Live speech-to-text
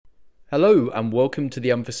Hello and welcome to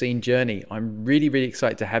the Unforeseen Journey. I'm really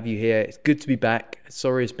excited to have you here. It's good to be back.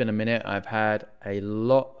 Sorry it's been a minute. I've had a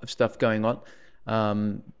lot of stuff going on.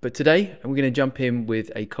 But today we're going to jump in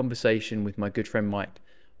with a conversation with my good friend Mike.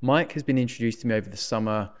 Mike has been introduced to me over the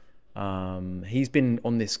summer. He's been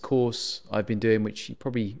on this course I've been doing, which you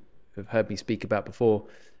probably have heard me speak about before.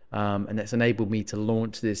 And that's enabled me to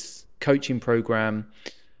launch this coaching program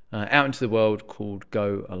out into the world called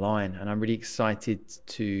Go Align. And I'm really excited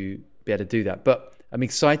to be able to do that. But I'm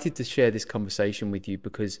excited to share this conversation with you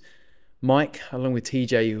because Mike, along with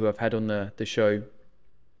TJ, who I've had on the show,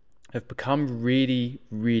 have become really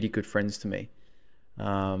good friends to me.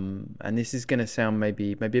 And this is going to sound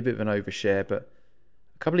maybe a bit of an overshare, but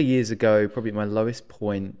a couple of years ago, probably at my lowest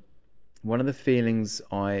point, one of the feelings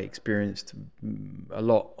I experienced a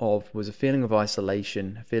lot of was a feeling of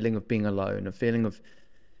isolation, a feeling of being alone, a feeling of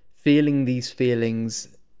feeling these feelings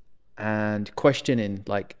and questioning,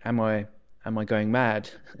 like, am I going mad?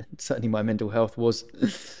 Certainly my mental health was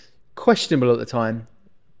questionable at the time,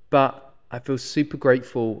 but I feel super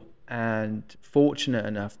grateful and fortunate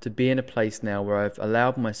enough to be in a place now where I've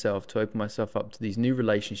allowed myself to open myself up to these new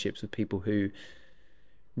relationships with people who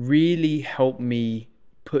really help me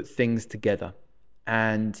put things together.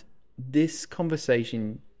 And this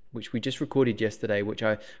conversation, which we just recorded yesterday, which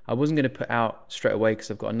I wasn't going to put out straight away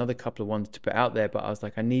because I've got another couple of ones to put out there, but I was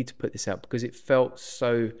like, I need to put this out because it felt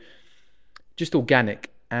so just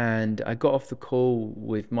organic. And I got off the call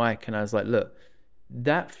with Mike and I was like, look,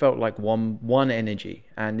 that felt like one energy.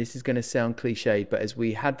 And this is going to sound cliched, but as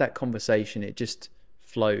we had that conversation, it just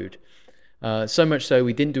flowed. So much so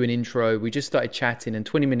we didn't do an intro. We just started chatting, and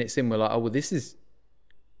 20 minutes in, we're like, oh, well, this is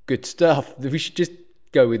good stuff. We should just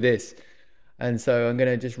go with this. And so I'm going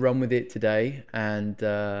to just run with it today. And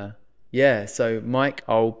so Mike,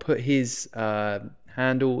 I'll put his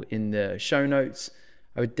handle in the show notes.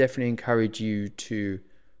 I would definitely encourage you to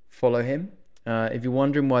follow him. If you're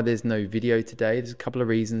wondering why there's no video today, there's a couple of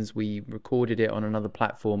reasons. We recorded it on another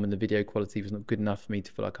platform and the video quality was not good enough for me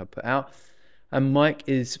to feel like I put out. And Mike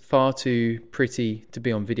is far too pretty to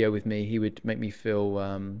be on video with me. He would make me feel,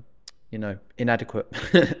 inadequate.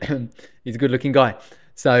 He's a good looking guy.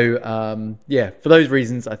 So, for those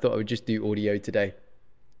reasons, I thought I would just do audio today.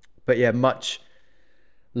 But yeah, much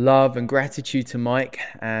love and gratitude to Mike.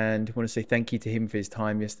 And I want to say thank you to him for his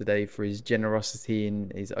time yesterday, for his generosity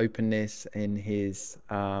and his openness and his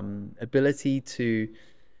ability to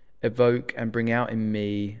evoke and bring out in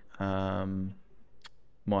me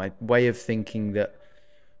my way of thinking that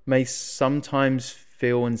may sometimes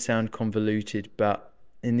feel and sound convoluted, but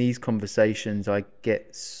in these conversations, I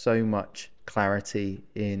get so much clarity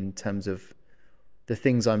in terms of the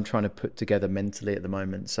things I'm trying to put together mentally at the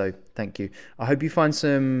moment. So thank you. I hope you find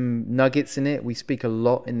some nuggets in it. We speak a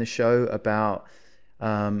lot in the show about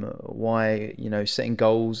why, setting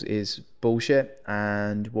goals is bullshit,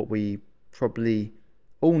 and what we probably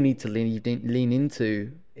all need to lean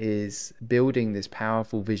into is building this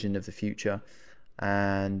powerful vision of the future.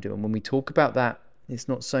 And when we talk about that, it's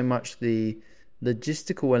not so much the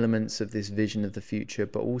logistical elements of this vision of the future,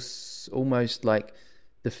 but also almost like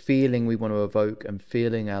the feeling we want to evoke and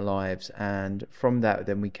feeling our lives. And from that,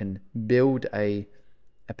 then we can build a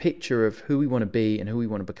picture of who we want to be and who we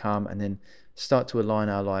want to become, and then start to align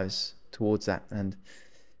our lives towards that. And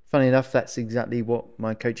funny enough, that's exactly what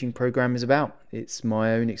my coaching program is about. It's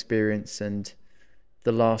my own experience and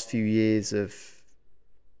the last few years of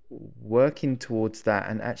working towards that.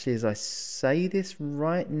 And actually, as I say this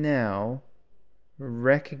right now,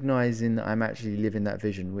 recognizing that I'm actually living that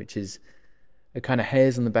vision, which is a kind of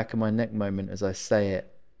hairs on the back of my neck moment as I say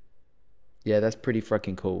it. Yeah, that's pretty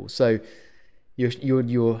fucking cool. So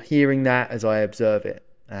you're hearing that as I observe it.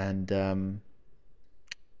 And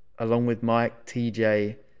along with Mike,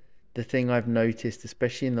 TJ, the thing I've noticed,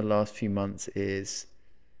 especially in the last few months, is,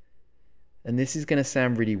 and this is going to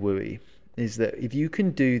sound really wooey, is that if you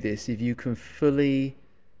can do this, if you can fully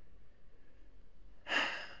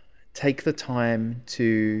take the time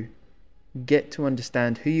to get to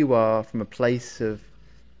understand who you are from a place of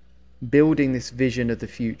building this vision of the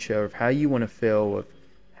future, of how you want to feel, of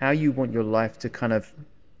how you want your life to kind of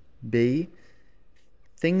be,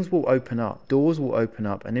 things will open up, doors will open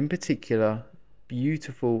up, and in particular,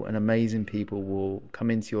 beautiful and amazing people will come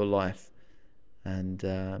into your life.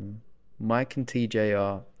 And Mike and TJ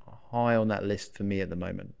are high on that list for me at the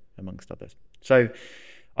moment, amongst others. So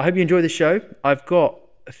I hope you enjoy the show. I've got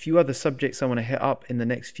a few other subjects I want to hit up in the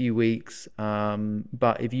next few weeks.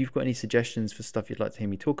 But if you've got any suggestions for stuff you'd like to hear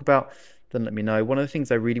me talk about, then let me know. One of the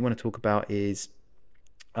things I really want to talk about is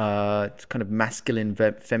kind of masculine,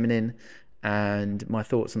 feminine, and my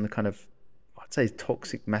thoughts on the kind of I'd say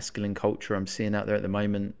toxic masculine culture I'm seeing out there at the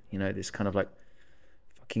moment. You know, this kind of like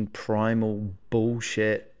fucking primal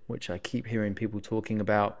bullshit, which I keep hearing people talking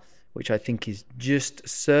about, which I think is just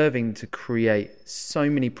serving to create so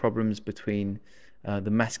many problems between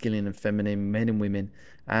the masculine and feminine, men and women.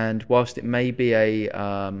 And whilst it may be a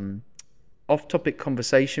off-topic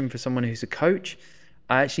conversation for someone who's a coach,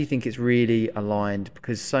 I actually think it's really aligned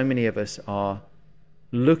because so many of us are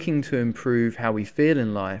looking to improve how we feel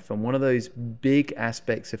in life. And one of those big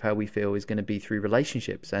aspects of how we feel is going to be through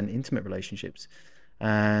relationships and intimate relationships.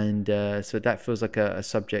 And so that feels like a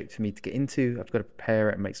subject for me to get into. I've got to prepare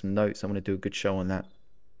it and make some notes. I want to do a good show on that.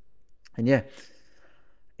 And yeah,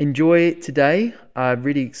 enjoy it today. I'm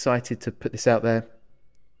really excited to put this out there.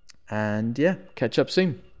 And yeah, catch up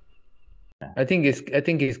soon. I think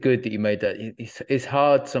it's good that you made that. It's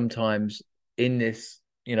hard sometimes in this,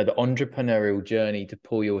 the entrepreneurial journey to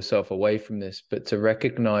pull yourself away from this, but to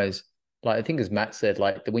recognize, like I think as Matt said,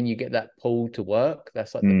 like when you get that pull to work,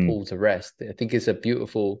 that's like the Mm. pull to rest. I think it's a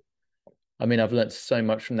beautiful. I mean, I've learned so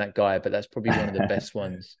much from that guy, but that's probably one of the best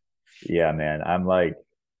ones. Yeah, man. I'm like,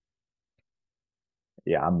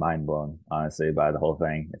 yeah, I'm mind blown, honestly, by the whole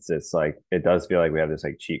thing. It's like it does feel like we have this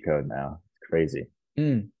like cheat code now. It's crazy.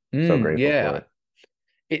 So grateful for Yeah, it.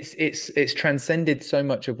 it's transcended so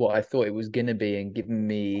much of what I thought it was gonna be, and given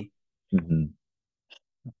me. Hmm.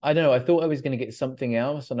 I don't know. I thought I was going to get something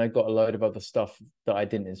else, and I got a load of other stuff that I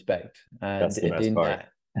didn't expect, and That's the it best didn't. part.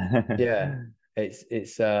 Yeah,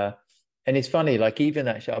 it's and it's funny. Like even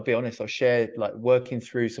actually, I'll be honest. I'll share like working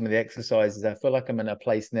through some of the exercises. I feel like I'm in a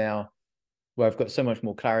place now where I've got so much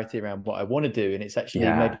more clarity around what I want to do, and it's actually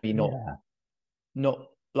Yeah, maybe yeah. not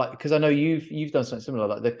like because I know you've done something similar.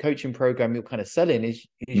 Like the coaching program you're kind of selling is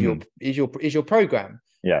your Mhm. is your program,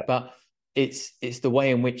 Yeah. but it's the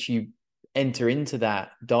way in which you enter into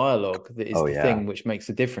that dialogue that is Oh the yeah. thing which makes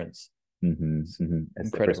a difference. It's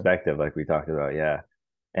It's the incredible. perspective like we talked about. Yeah.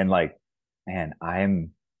 And like, man,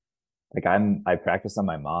 I practiced on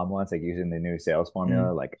my mom once, like using the new sales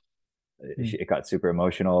formula. Mm, Like mm, it got super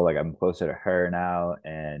emotional. Like I'm closer to her now.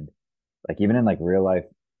 And like even in like real life,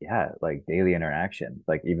 yeah, like daily interactions,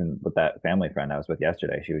 like even with that family friend I was with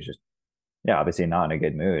yesterday, she was just, yeah, obviously not in a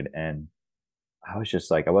good mood. And I was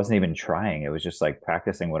just like, I wasn't even trying. It was just like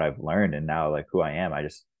practicing what I've learned and now like who I am. I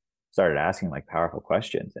just started asking like powerful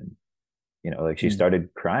questions and like she mm, started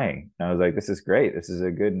crying. And I was like, this is great. This is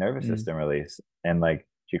a good nervous mm, system release. And like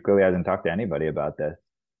she clearly hasn't talked to anybody about this.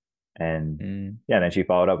 And mm, yeah, then she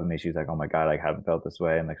followed up with me. She's like, oh my God, I haven't felt this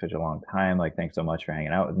way in like such a long time. Like, thanks so much for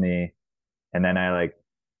hanging out with me. And then I like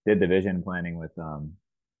did the vision planning with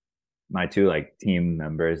my two like team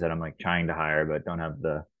members that I'm like trying to hire but don't have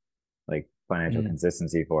the like financial mm,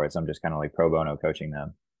 consistency for it. So I'm just kind of like pro bono coaching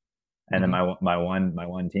them. And then mhm. my one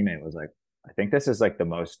teammate was like, I think this is like the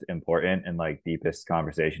most important and like deepest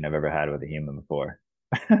conversation I've ever had with a human before.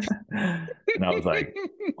 And I was like,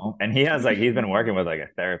 oh, and he's been working with like a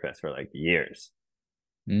therapist for like years.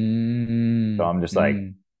 So Mm, I'm just like,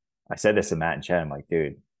 mm, I said this to Matt and Chad. I'm like,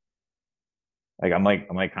 dude, like I'm like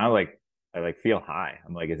kind of like I like feel high.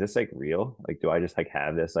 I'm like, is this like real? Like, do I just like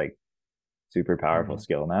have this like super powerful mm,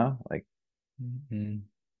 skill now? Like mm,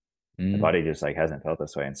 my mm, body just like hasn't felt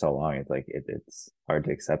this way in so long. It's like it's hard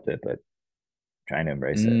to accept it, but trying to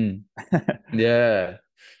embrace it. mm. Yeah.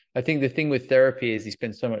 I think the thing with therapy is you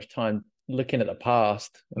spend so much time looking at the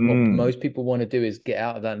past, and what Mm, most people want to do is get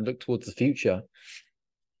out of that and look towards the future.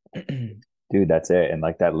 dude, that's it. And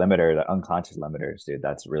like that limiter, the unconscious limiters, dude,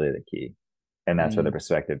 that's really the key. And that's where the Mm,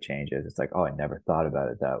 perspective changes. It's like, oh, I never thought about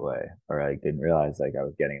it that way, or I didn't realize like I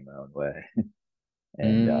was getting in my own way.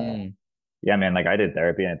 And mm, yeah, man, like I did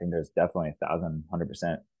therapy, and I think there's definitely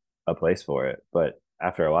 1,100% a place for it. But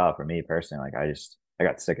after a while, for me personally, like I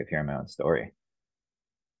got sick of hearing my own story.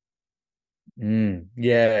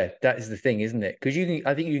 yeah, that is the thing, isn't it? Because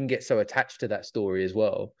I think you can get so attached to that story as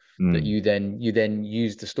well that Mm, you then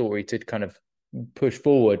use the story to kind of push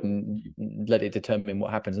forward and let it determine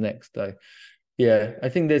what happens next. So yeah, I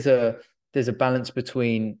think there's a balance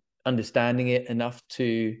between understanding it enough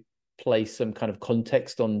to place some kind of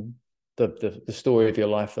context on the story of your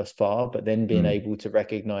life thus far, but then being mm, able to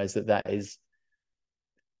recognize that that is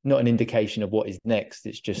not an indication of what is next.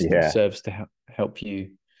 It's just it yeah, serves to help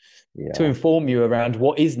you to yeah. inform you around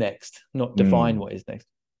what is next, not define Mm. what is next.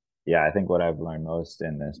 Yeah, I think what I've learned most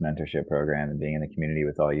in this mentorship program and being in the community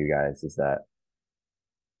with all you guys is that,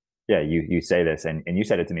 yeah, you say this and you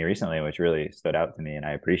said it to me recently, which really stood out to me, and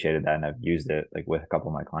I appreciated that, and I've used it like with a couple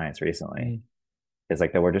of my clients recently. Mm, It's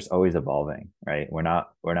like that we're just always evolving, right? We're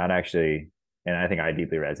not actually, and I think I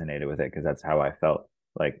deeply resonated with it because that's how I felt.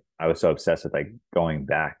 Like I was so obsessed with like going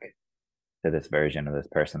back to this version of this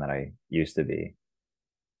person that I used to be.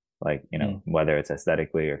 Like, Mm, whether it's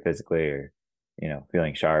aesthetically or physically or,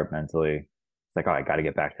 feeling sharp mentally. It's like, oh, I got to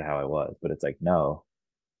get back to how I was. But it's like, no,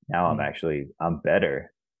 now mm, I'm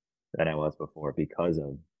better than I was before because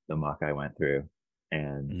of the muck I went through.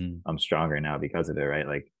 And mm. I'm stronger now because of it, right?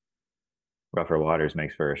 Like rougher waters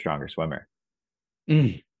makes for a stronger swimmer.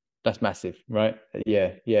 Mm. That's massive, right?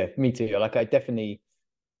 Yeah, yeah, me too. Like I definitely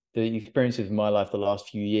the experiences of my life the last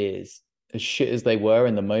few years, as shit as they were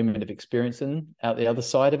in the moment of experiencing out the other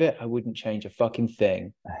side of it, I wouldn't change a fucking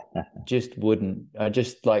thing. Just wouldn't. I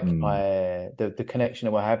just like Mm. the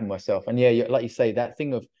connection I have with myself. And yeah, like you say, that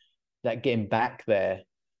thing of that getting back there,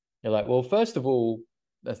 you're like, well, first of all,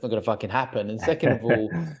 that's not gonna fucking happen. And second of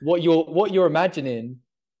all, what you're imagining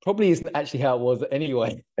probably isn't actually how it was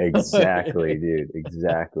anyway. Exactly, dude.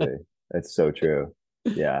 Exactly. That's so true.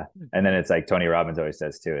 Yeah. And then it's like Tony Robbins always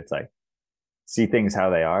says too, it's like see things how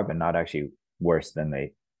they are, but not actually worse than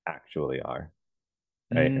they actually are.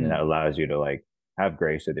 Right. And that Mm, allows you to like have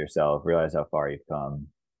grace with yourself, realize how far you've come.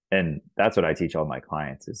 And that's what I teach all my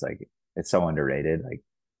clients is like it's so underrated, like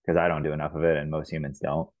because I don't do enough of it and most humans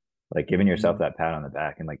don't. Like giving yourself mm, that pat on the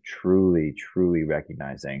back and like truly, truly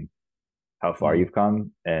recognizing how far mm, you've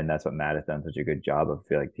come. And that's what Matt has done such a good job of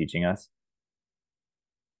feel like teaching us.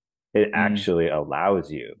 It mm. actually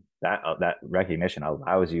allows you that recognition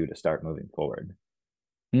allows you to start moving forward.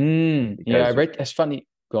 Yeah, I Because read. It's funny.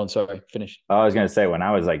 Go on. Sorry. Finish. I was gonna say when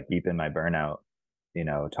I was like deep in my burnout,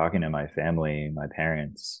 talking to my family, my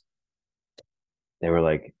parents, they were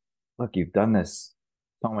like, "Look, you've done this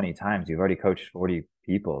so many times. You've already coached 40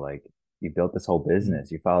 people. Like you built this whole Mm,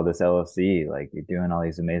 business. You followed this LLC. Like you're doing all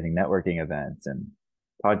these amazing networking events and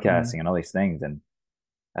podcasting mm, and all these things." And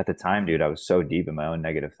at the time, dude, I was so deep in my own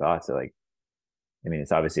negative thoughts that like, I mean,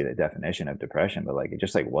 it's obviously the definition of depression, but like it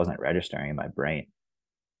just like wasn't registering in my brain.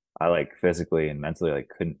 I like physically and mentally like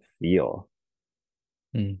couldn't feel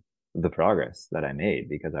mm, the progress that I made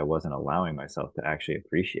because I wasn't allowing myself to actually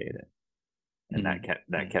appreciate it. And that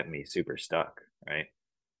mm, kept me super stuck, right?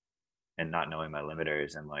 And not knowing my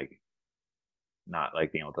limiters and like not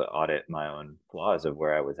like being able to audit my own flaws of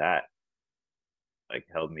where I was at, like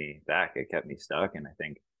held me back. It kept me stuck. And I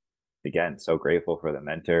think again, so grateful for the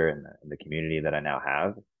mentor and the community that I now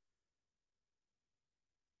have.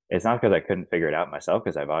 It's not because I couldn't figure it out myself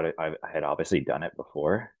because I had obviously done it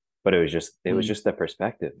before, but it was mm, just the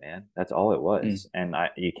perspective, man. That's all it mm, was. And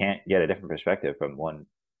you can't get a different perspective from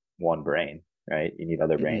one brain, right? You need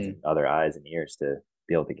other brains mm, and other eyes and ears to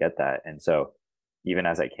be able to get that. And so even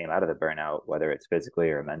as I came out of the burnout, whether it's physically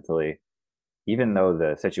or mentally, even though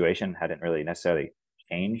the situation hadn't really necessarily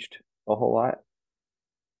changed a whole lot,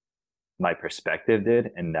 my perspective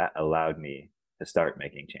did, and that allowed me to start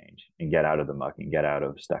making change and get out of the muck and get out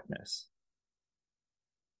of stuckness.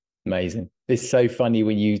 amazing. It's so funny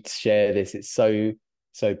when you share this. It's so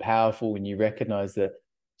powerful when you recognize that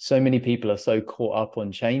so many people are so caught up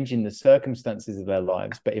on changing the circumstances of their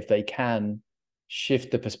lives, but if they can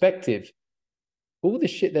shift the perspective, all the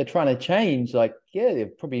shit they're trying to change, like yeah, there are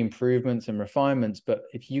probably improvements and refinements, but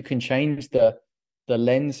if you can change the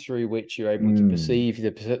lens through which you're able to Mm, perceive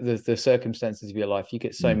the circumstances of your life, you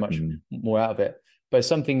get so much mhm, more out of it. But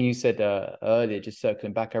something you said earlier, just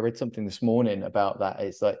circling back, I read something this morning about that.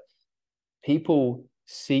 It's like people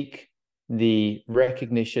seek the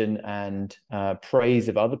recognition and praise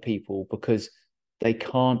of other people because they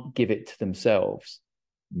can't give it to themselves.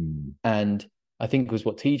 mm, And I think it was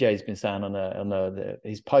what TJ's been saying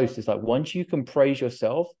his post is like once you can praise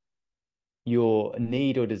yourself, your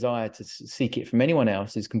need or desire to seek it from anyone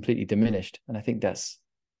else is completely diminished. And I think it's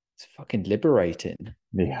fucking liberating.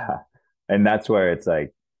 yeah. And that's where it's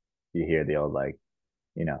like you hear the old like,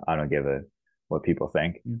 I don't give a what people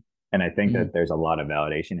think. Mm, And I think that mm, there's a lot of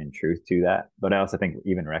validation and truth to that. But I also think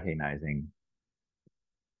even recognizing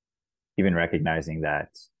that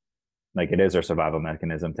like it is our survival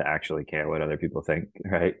mechanism to actually care what other people think,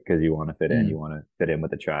 right? Because you want to fit in, you mm, want to fit in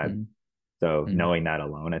with the tribe. mm, So mm, knowing that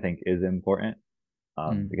alone, I think, is important.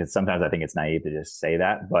 mm, Because sometimes I think it's naive to just say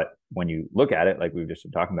that, but when you look at it, like we've just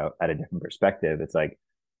been talking about, at a different perspective, it's like,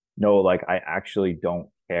 no, like I actually don't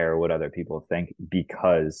care what other people think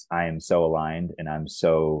because I am so aligned and I'm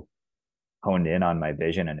so honed in on my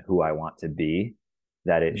vision and who I want to be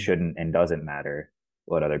that it mm, shouldn't and doesn't matter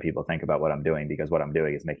what other people think about what I'm doing because what I'm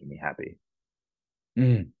doing is making me happy.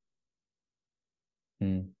 mm,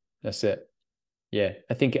 mm. That's it. Yeah,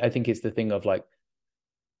 I think it's the thing of like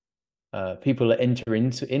people are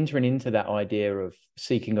entering into that idea of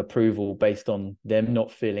seeking approval based on them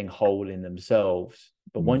not feeling whole in themselves.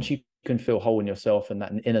 But Mm, once you can feel whole in yourself and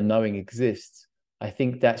that inner knowing exists, I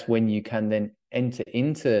think that's when you can then enter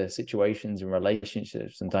into situations and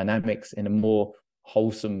relationships and dynamics in a more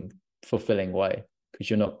wholesome, fulfilling way, because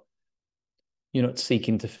you're not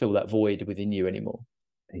seeking to fill that void within you anymore.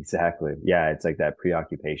 Exactly. Yeah, it's like that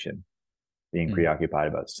preoccupation, being Mm. preoccupied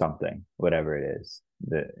about something, whatever it is,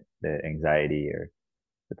 the anxiety or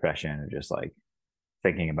depression, or just like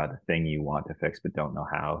thinking about the thing you want to fix but don't know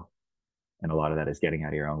how. And a lot of that is getting out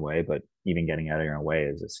of your own way, but even getting out of your own way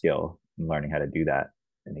is a skill and learning how to do that.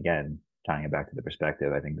 And again, tying it back to the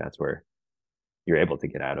perspective, I think that's where you're able to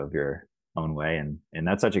get out of your own way. And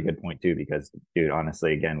that's such a good point too, because dude,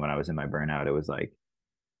 honestly, again, when I was in my burnout, it was like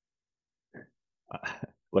uh,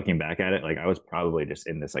 looking back at it, like I was probably just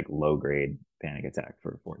in this like low grade panic attack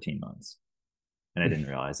for 14 months and I didn't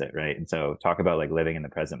realize it. Right. And so talk about like living in the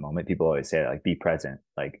present moment. People always say like be present,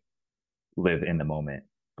 like live in the moment.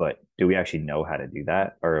 But do we actually know how to do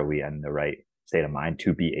that? Or are we in the right state of mind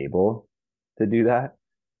to be able to do that?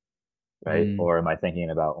 Right. Mm. Or am I thinking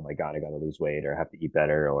about, oh my God, I got to lose weight or I have to eat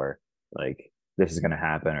better or like this is going to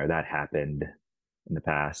happen or that happened in the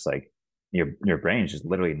past? Like your brain's just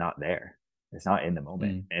literally not there. It's not in the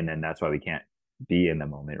moment. Mm. And then that's why we can't be in the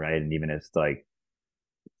moment. Right. And even if it's like,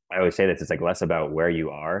 I always say this, it's like less about where you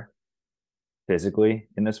are physically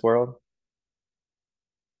in this world,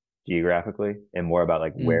 geographically, and more about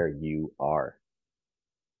like Mm. where you are,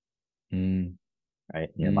 Mm. right?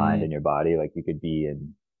 In your mind and Mm. your body. Like you could be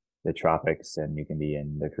in the tropics and you can be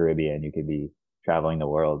in the Caribbean, you could be traveling the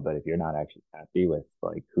world. But if you're not actually happy with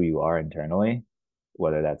like who you are internally,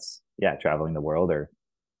 whether that's, yeah, traveling the world or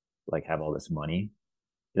like have all this money,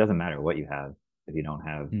 it doesn't matter what you have if you don't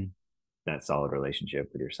have Mm. that solid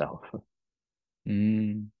relationship with yourself.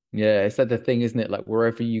 Mm. Yeah, it's like the thing, isn't it? Like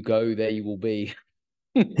wherever you go, there you will be.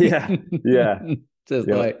 Yeah. Yeah. Just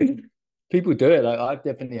Yep. like people do it. Like I've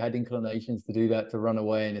definitely had inclinations to do that, to run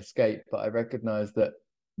away and escape, but I recognize that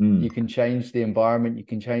Mm, you can change the environment, you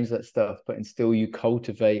can change that stuff, but until you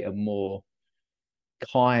cultivate a more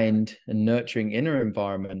kind and nurturing inner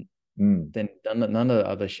environment, mm, then none of the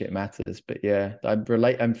other shit matters. But yeah,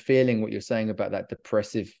 I'm feeling what you're saying about that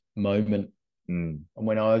depressive moment mm. and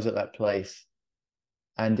when I was at that place.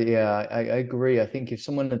 And yeah, I agree. I think if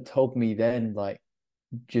someone had told me then, like,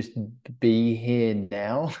 just be here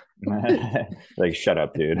now. Like, shut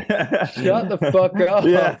up, dude. Shut the fuck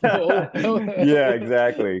Yeah. up. Yeah,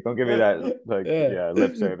 exactly. Don't give me that, like, Yeah. yeah,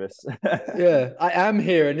 lip service. Yeah. I am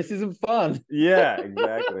here and this isn't fun. Yeah,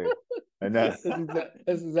 exactly. I know.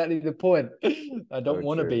 That's exactly the point. I So don't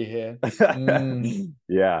want to true. be here. Mm.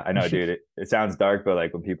 Yeah, I know, dude. It sounds dark, but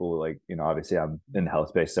like when people like, obviously I'm in the health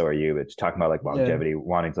space, so are you. It's talking about like Yeah. longevity,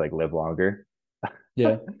 wanting to like live longer.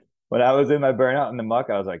 Yeah. When I was in my burnout in the muck,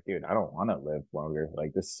 I was like, dude, I don't want to live longer.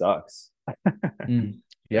 Like this sucks. Mm.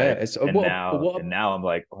 Yeah. Right. It's And now I'm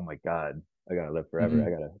like, oh my God, I gotta live forever. I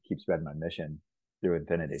mhm. gotta keep spreading my mission through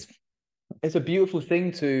infinity. It's a beautiful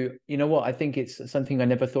thing to, you know what? I think it's something I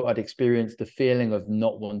never thought I'd experience, the feeling of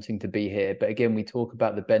not wanting to be here. But again, we talk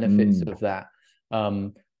about the benefits Mm, of that.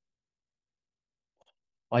 Um,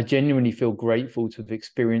 I genuinely feel grateful to have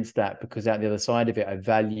experienced that because at the other side of it, I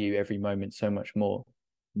value every moment so much more.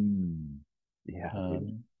 mm. Yeah, dude.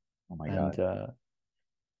 Um, Oh my and God.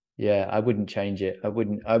 yeah, I wouldn't change it. I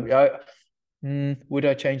wouldn't. Would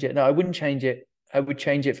I change it? No, I wouldn't change it. I would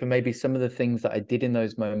change it for maybe some of the things that I did in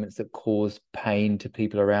those moments that caused pain to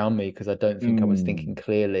people around me because I don't think I was thinking Mm,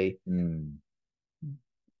 clearly. mm.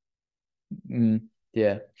 Mm,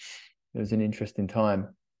 yeah, it was an interesting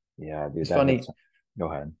time. Yeah, dude, It's that hits. funny.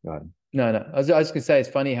 Go ahead. Go ahead. No, no. I was gonna say it's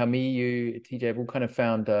funny how me, you, TJ have all kind of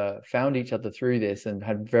found each other through this and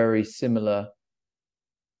had very similar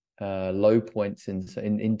low points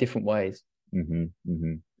in different ways. Hmm.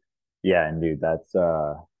 Hmm. Yeah, and dude, that's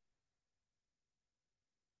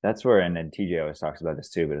where and then TJ always talks about this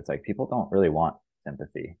too, but it's like people don't really want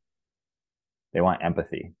sympathy. They want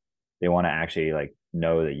empathy. They want to actually like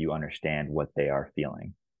know that you understand what they are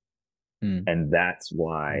feeling. Mm, And that's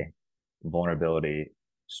why vulnerability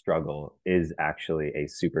struggle is actually a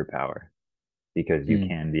superpower because you mm,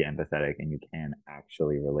 can be empathetic and you can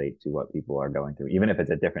actually relate to what people are going through, even if it's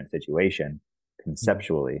a different situation mm,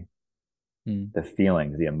 conceptually, mm, the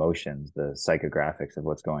feelings, the emotions, the psychographics of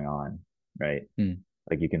what's going on, right? mm,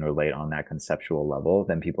 Like you can relate on that conceptual level,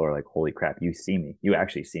 then people are like, holy crap, you see me. You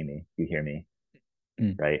actually see me. You hear me,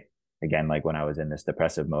 mm, right? Again, like when I was in this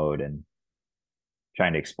depressive mode and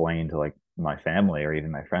trying to explain to like my family or even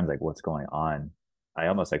my friends like what's going on, I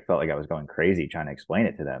almost like felt like I was going crazy trying to explain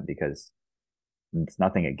it to them because it's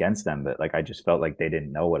nothing against them, but like I just felt like they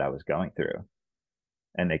didn't know what I was going through.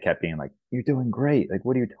 And they kept being like, you're doing great. Like,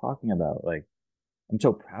 what are you talking about? Like, I'm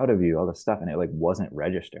so proud of you, all this stuff. And it like wasn't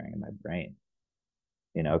registering in my brain,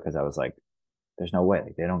 because I was like there's no way,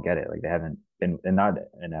 like they don't get it, like they haven't been, and not,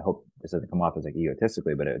 and I hope this doesn't come off as like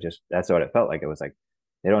egotistically, but it just, that's what it felt like. It was like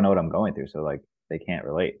they don't know what I'm going through, so like they can't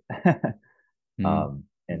relate. Mm.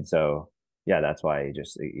 And so yeah, that's why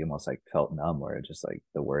you almost like felt numb, where it just like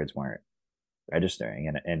the words weren't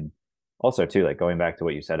registering. And also too, like going back to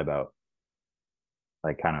what you said about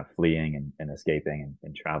like kind of fleeing and escaping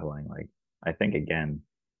and traveling, like I think again,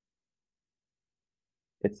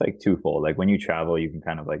 it's like twofold. Like when you travel, you can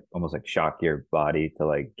kind of like almost like shock your body to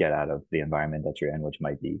like get out of the environment that you're in, which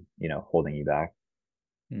might be, holding you back.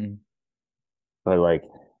 Mm. But like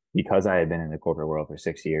because I had been in the corporate world for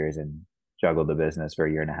 6 years and juggled the business for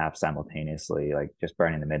a year and a half simultaneously, like just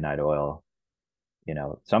burning the midnight oil,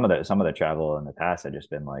 some of the travel in the past had just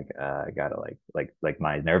been like, I gotta like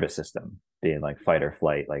my nervous system being like fight or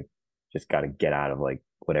flight, like just gotta get out of like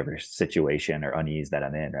whatever situation or unease that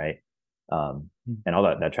I'm in, right? Mm. And all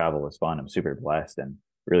that travel was fun. I'm super blessed and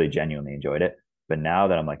really genuinely enjoyed it. But now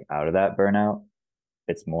that I'm like out of that burnout,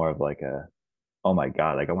 it's more of like oh my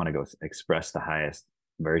God, like I want to go express the highest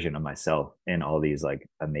version of myself in all these like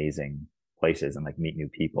amazing places and like meet new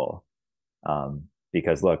people.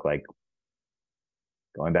 Because look, like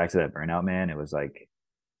going back to that burnout, man, it was like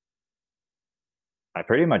I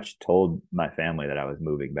pretty much told my family that I was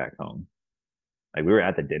moving back home. Like we were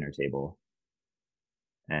at the dinner table,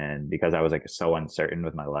 and because I was like so uncertain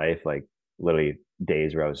with my life, like literally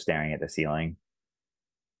days where I was staring at the ceiling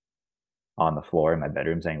on the floor in my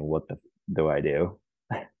bedroom saying, "What the do I do?"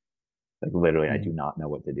 Like literally, I do Mm. not know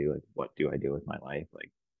what to do. Like, what do I do with my life?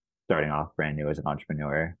 Like starting off brand new as an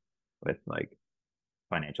entrepreneur with like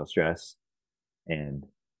financial stress and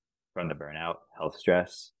from the burnout, health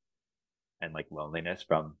stress, and like loneliness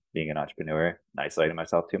from being an entrepreneur and isolating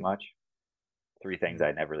myself too much. Three things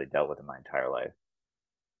I never really dealt with in my entire life.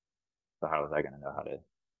 So how was I going to know how to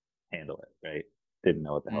handle it? Right? Didn't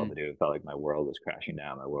know what the hell Mm. to do. It felt like my world was crashing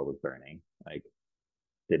down. My world was burning. Like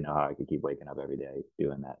didn't know how I could keep waking up every day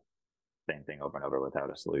doing that same thing over and over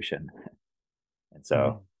without a solution. And so,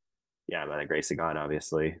 Mm. yeah, by the grace of God,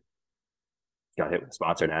 obviously, got hit with a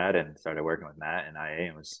sponsored ad and started working with Matt and IA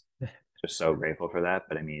and was just so grateful for that.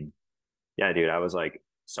 But I mean, yeah, dude, I was like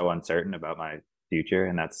so uncertain about my future.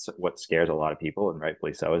 And that's what scares a lot of people, and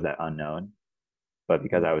rightfully so, is that unknown. But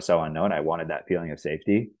because I Mm. was so unknown, I wanted that feeling of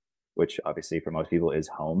safety, which obviously for most people is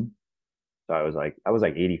home. So I was like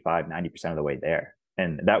 85, 90% of the way there.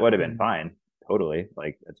 And that would have been Mm. fine. Totally.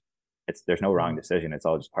 Like there's no wrong Mm. decision. It's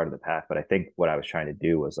all just part of the path. But I think what I was trying to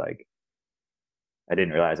do was like, I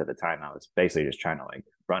didn't realize at the time I was basically just trying to like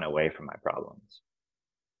run away from my problems.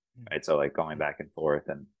 Right. So like going back and forth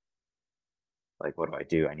and like, what do I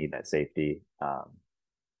do? I need that safety.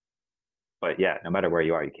 But yeah, no matter where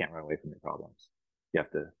you are, you can't run away from your problems. You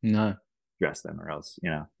have to No. address them, or else,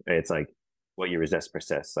 it's like what you resist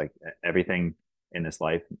persists. Like everything in this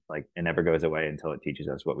life, like it never goes away until it teaches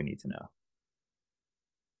us what we need to know.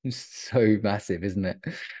 It's so massive, isn't it?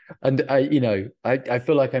 And I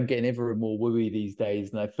feel like I'm getting ever more wooey these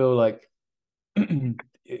days, and I feel like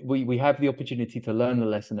we have the opportunity to learn the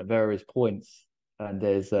lesson at various points, and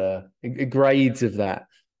there's grades of that,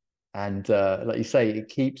 and like you say, it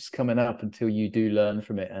keeps coming up until you do learn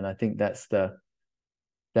from it, and I think that's the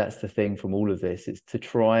thing from all of this. It's to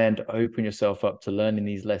try and open yourself up to learning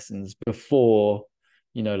these lessons before,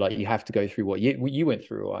 like you have to go through what you went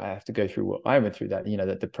through, or I have to go through what I went through, that,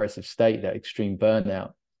 that depressive state, that extreme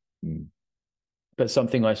burnout. Mm. But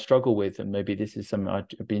something I struggle with, and maybe this is something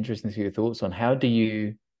I'd be interested to hear your thoughts on. How do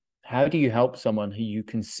you help someone who you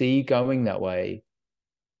can see going that way,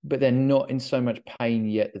 but they're not in so much pain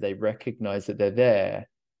yet that they recognize that they're there?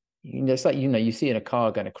 It's like, you see in a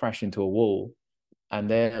car going to crash into a wall, and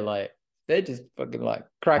they're just fucking like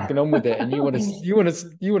cracking on with it, and you want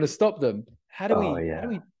to stop them. How do Oh we how do yeah,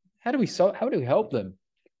 we how do we help them?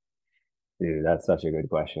 dude, that's such a good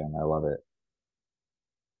question. I love it.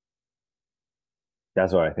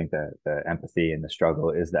 That's why I think that the empathy and the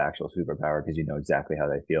struggle is the actual superpower, because you know exactly how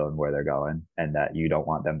they feel and where they're going, and that you don't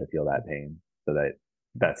want them to feel that pain. So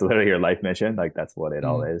that's literally your life mission. Like that's what it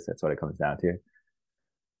all Mm. is. That's what it comes down to.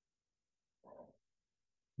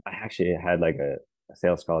 I actually had like a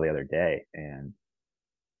sales call the other day, and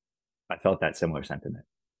I felt that similar sentiment.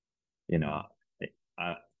 You know,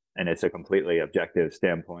 uh, and it's a completely objective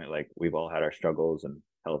standpoint. Like we've all had our struggles and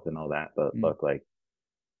health and all that, but Mm. look, like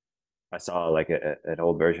I saw like an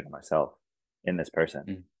old version of myself in this person,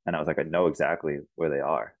 Mm. and I was like, I know exactly where they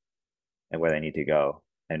are and where they need to go,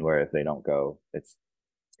 and where if they don't go, it's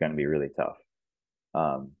going to be really tough.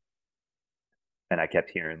 Um, and I kept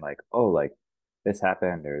hearing like, oh, like this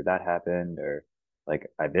happened or that happened, or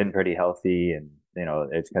like I've been pretty healthy, and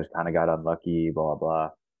it's just kind of got unlucky, blah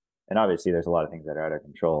blah. And obviously there's a lot of things that are out of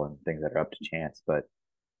control and things that are up to chance, but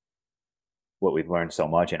what we've learned so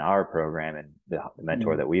much in our program and the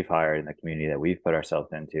mentor Mm. that we've hired and the community that we've put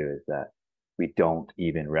ourselves into is that we don't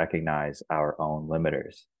even recognize our own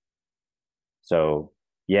limiters. So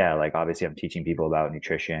yeah, like obviously I'm teaching people about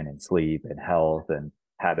nutrition and sleep and health and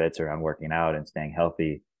habits around working out and staying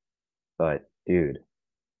healthy. But dude,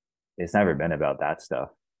 it's never been about that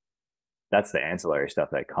stuff. That's the ancillary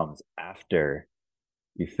stuff that comes after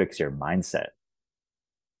you fix your mindset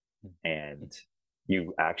and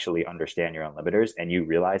you actually understand your own limiters and you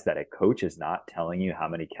realize that a coach is not telling you how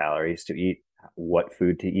many calories to eat, what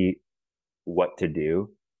food to eat, what to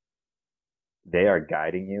do. They are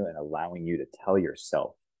guiding you and allowing you to tell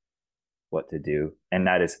yourself what to do. And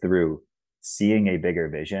that is through seeing a bigger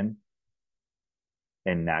vision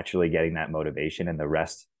and naturally getting that motivation, and the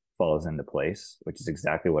rest falls into place, which is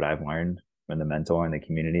exactly what I've learned from the mentor and the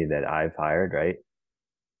community that I've hired, right?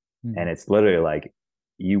 And Mm. it's literally like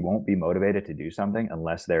you won't be motivated to do something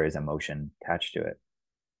unless there is emotion attached to it,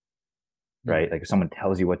 Mm. right? Like if someone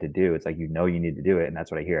tells you what to do, it's like you know you need to do it, and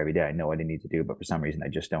that's what I hear every day. I know what I need to do, but for some reason I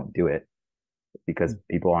just don't do it because Mm.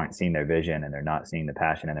 people aren't seeing their vision and they're not seeing the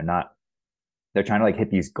passion, and they're trying to like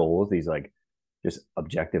hit these goals, these like just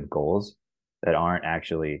objective goals that aren't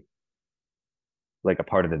actually like a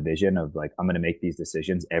part of the vision of like I'm going to make these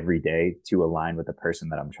decisions every day to align with the person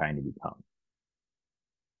that I'm trying to become,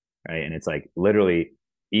 right? And it's like literally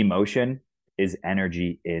emotion is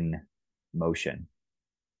energy in motion.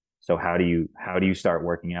 So how do you start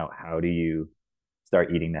working out? How do you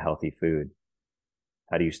start eating the healthy food?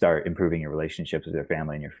 How do you start improving your relationships with your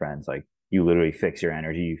family and your friends? Like you literally fix your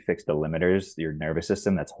energy, you fix the limiters, your nervous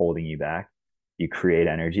system that's holding you back. You create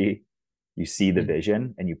energy, you see the Mm.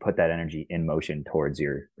 vision, and you put that energy in motion towards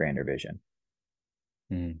your grander vision.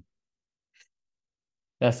 Mm.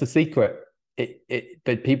 That's the secret.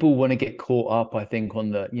 But people want to get caught up, I think,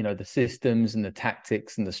 on the, the systems and the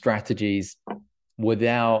tactics and the strategies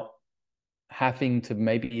without having to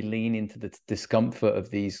maybe lean into the discomfort of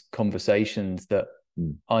these conversations that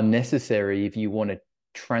Mm, are necessary if you want to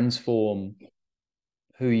transform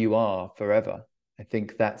who you are forever. I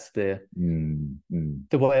think that's mm, mm.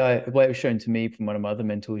 the way it was shown to me from one of my other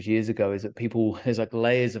mentors years ago is that people, there's like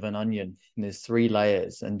layers of an onion, and there's three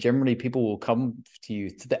layers, and generally people will come to you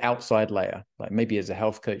to the outside layer. Like maybe as a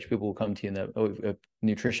health coach, people will come to you in the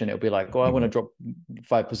nutrition, it'll be like, oh, I want to drop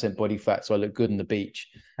 5% body fat so I look good on the beach.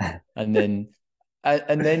 And then that's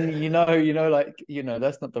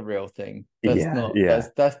not the real thing. That's Yeah, not yeah,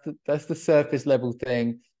 that's the surface level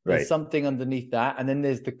thing. There's right. something underneath that, and then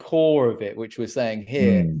there's the core of it, which we're saying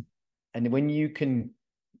here. Mm. And when you can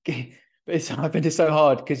but I find it so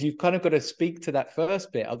hard because you've kind of got to speak to that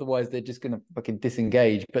first bit, otherwise they're just going to fucking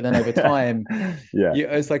disengage. But then over time, Yeah.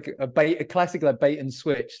 it's like a classic like bait and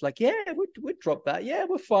switch. Like, yeah, we'd drop that. Yeah,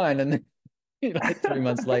 we're fine. And then like 3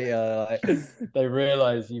 months later, like, they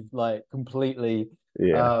realize you've like completely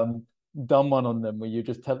Yeah. um, done one on them, where you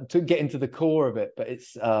just to get into the core of it. But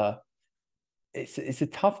it's a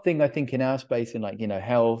tough thing, I think, in our space, in like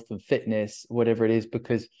health and fitness, whatever it is,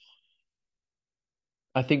 because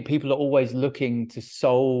I think people are always looking to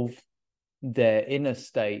solve their inner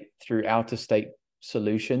state through outer state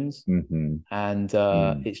solutions, Mm-hmm. and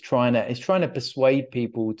Mm. it's trying to persuade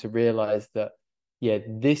people to realize that, yeah,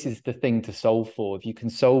 this is the thing to solve for. If you can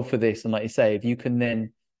solve for this, and like you say, if you can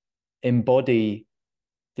then embody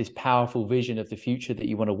this powerful vision of the future that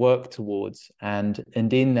you want to work towards, and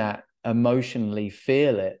in that emotionally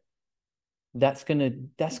feel it, that's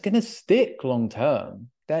gonna stick long term.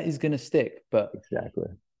 That is gonna stick. But Exactly.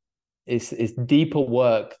 it's deeper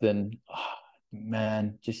work than, oh,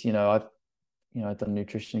 man, just I've done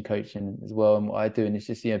nutrition coaching as well, and what I do, and it's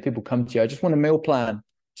just people come to you, I just want a meal plan.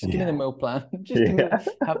 Just give me the Yeah. meal plan. Just give me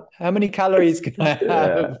Yeah. how many calories can I Yeah,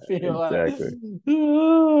 have? Like, exactly.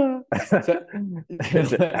 so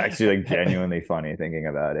It's actually like genuinely funny thinking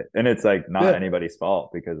about it. And it's like not yeah, anybody's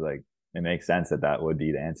fault because like it makes sense that that would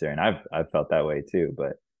be the answer. And I've felt that way too,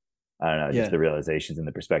 but I don't know, just yeah, the realizations and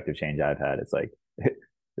the perspective change I've had. It's like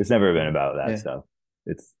it's never been about that yeah. stuff.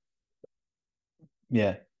 It's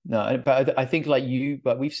Yeah, no, but I think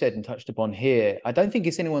but we've said and touched upon here, I don't think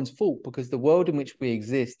it's anyone's fault, because the world in which we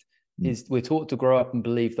exist mm, is, we're taught to grow up and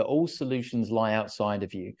believe that all solutions lie outside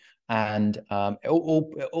of you, and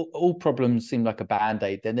all problems seem like a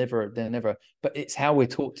band-aid. They're never. But it's how we're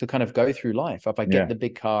taught to kind of go through life. If I get yeah. the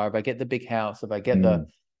big car, if I get the big house, if I get the, Mm,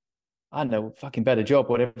 I don't know, fucking better job,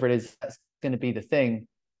 whatever it is, that's going to be the thing.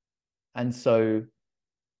 And so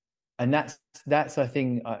and that's I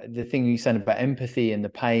think the thing you said about empathy and the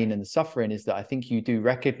pain and the suffering is that I think you do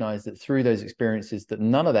recognize that through those experiences that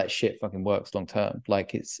none of that shit fucking works long term.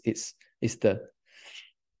 Like it's the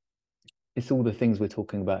it's all the things we're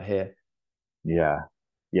talking about here. Yeah.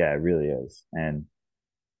 Yeah, it really is. And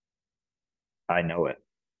I know it.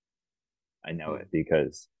 I know Mm. it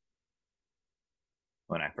because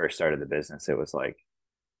when I first started the business, it was like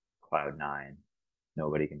cloud nine.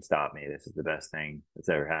 Nobody can stop me. This is the best thing that's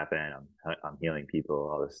ever happened. I'm healing people,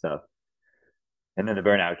 all this stuff. And then the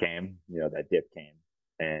burnout came, that dip came.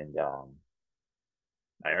 And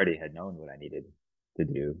I already had known what I needed to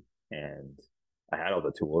do. And I had all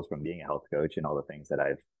the tools from being a health coach and all the things that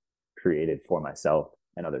I've created for myself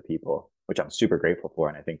and other people, which I'm super grateful for.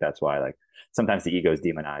 And I think that's why, like, sometimes the ego is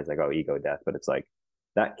demonized, like, oh, ego death, but it's like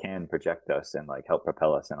that can project us and like help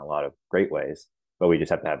propel us in a lot of great ways. But we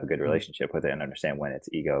just have to have a good Mm. relationship with it and understand when it's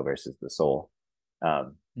ego versus the soul.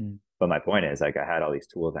 Um, Mm. but my point is, like, I had all these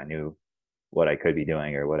tools. I knew what I could be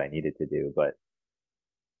doing or what I needed to do, but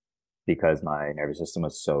because my nervous system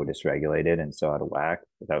was so dysregulated and so out of whack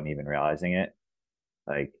without me even realizing it,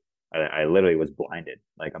 like I literally was blinded.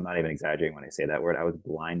 Like, I'm not even exaggerating when I say that word. I was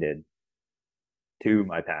blinded to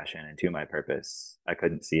my passion and to my purpose. I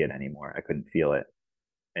couldn't see it anymore. I couldn't feel it.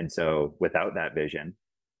 And so without that vision,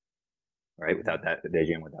 right, without that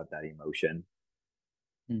vision, without that emotion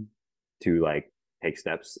Mm. to like take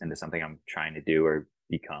steps into something I'm trying to do or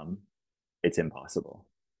become, it's impossible.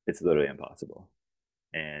 It's literally impossible.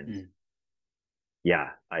 And Mm.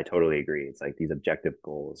 yeah, I totally agree. It's like these objective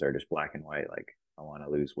goals are just black and white. Like, I want to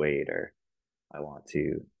lose weight, or I want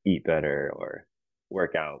to eat better, or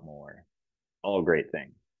work out more. All great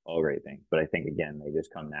things, all great things. But I think, again, they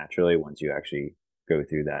just come naturally once you actually go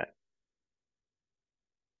through that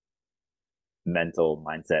mental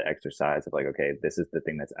mindset exercise of like, okay, this is the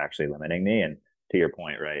thing that's actually limiting me. And to your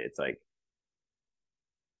point, right? It's like,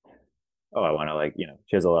 oh, I want to, like,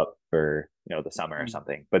 chisel up for, the summer or Mm.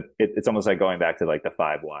 something. But it's almost like going back to like the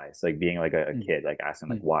five whys, like being like a Mm. kid, like asking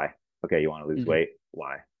like, Mm. why? Okay, you want to lose Mm. weight?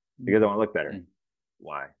 Why? Mm. Because I want to look better. Mm.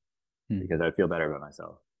 Why? Mm. Because I feel better about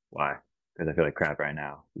myself. Why? Because I feel like crap right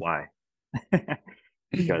now. Why?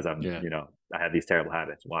 Because Yeah. I have these terrible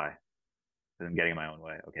habits. Why? Because I'm getting in my own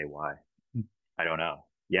way. Okay, why? Mm. I don't know.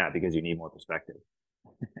 Yeah, because you need more perspective.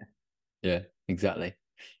 Yeah, exactly.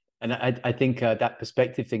 And I think that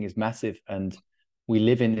perspective thing is massive. And we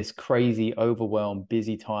live in this crazy, overwhelmed,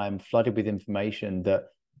 busy time, flooded with information that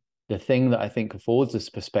the thing that I think affords us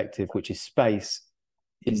perspective, which is space,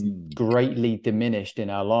 is Mm. greatly diminished in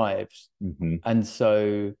our lives. Mm-hmm. And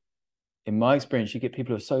so, in my experience, you get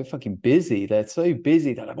people who are so fucking busy. They're so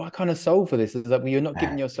busy. They're like, "What kind of solve for this?" Is that you're not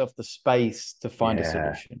giving yourself the space to find a Yeah,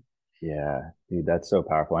 solution. yeah, dude, that's so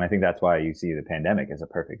powerful. And I think that's why you see the pandemic as a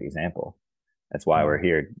perfect example. That's why we're Mm.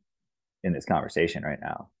 here in this conversation right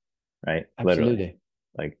now, right? Literally. Absolutely.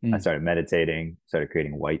 Like, I Mm. started meditating, started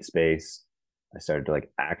creating white space. I started to like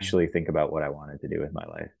Mm. actually think about what I wanted to do with my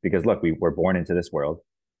life. Because look, we were born into this world.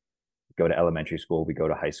 We go to elementary school, we go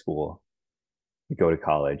to high school, we go to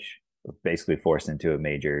college. We're basically forced into a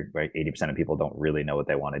major, right? 80% of people don't really know what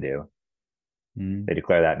they want to do. Mm. They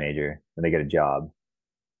declare that major, then they get a job,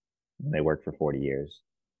 and they work for 40 years.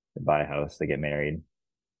 They buy a house, they get married,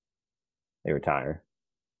 they retire.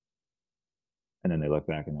 And then they look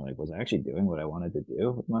back and they're like, was I actually doing what I wanted to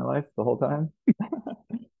do with my life the whole time?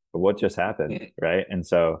 But what just happened? Right. And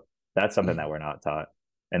so that's something that we're not taught.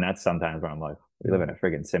 And that's sometimes where I'm like, we live in a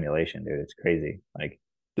friggin' simulation, dude. It's crazy. Like,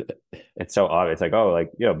 it's so obvious. Like, oh,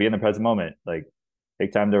 like, be in the present moment. Like,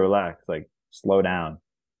 take time to relax. Like, slow down.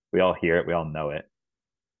 We all hear it. We all know it.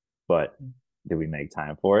 But do we make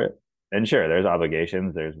time for it? And sure, there's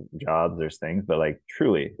obligations, there's jobs, there's things. But like,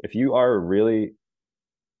 truly, if you are really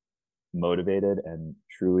motivated and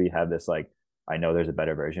truly have this, like, I know there's a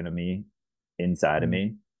better version of me inside of Mm.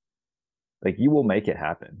 me, like, you will make it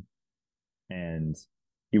happen. And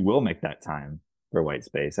you will make that time for white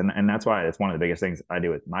space. And that's why it's one of the biggest things I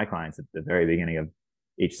do with my clients at the very beginning of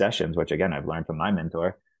each sessions, which again I've learned from my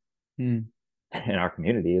mentor Mm. in our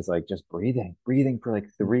community, is like just breathing for like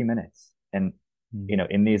Mm. 3 minutes. And Mm.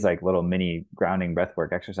 in these like little mini grounding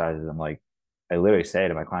breathwork exercises, I'm like, I literally say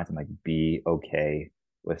to my clients, I'm like, be okay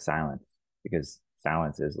with silence, because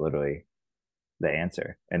silence is literally the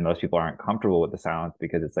answer. And most people aren't comfortable with the silence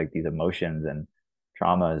because it's like these emotions and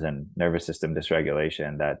traumas and nervous system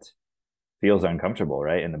dysregulation that feels uncomfortable,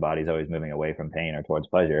 right? And the body's always moving away from pain or towards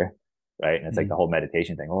pleasure, right? And it's like the Mm. whole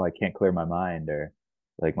meditation thing. Oh, I can't clear my mind, or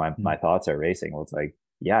like my Mm. thoughts are racing. Well, it's like,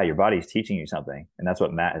 yeah, your body's teaching you something. And that's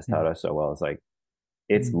what Matt has taught Mm. us so well. It's like,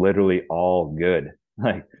 it's Mm. literally all good.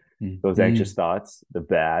 Like, Mm. those anxious Mm. thoughts, the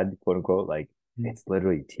bad, quote unquote, like, Mm. it's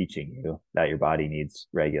literally teaching you that your body needs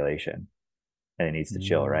regulation and it needs to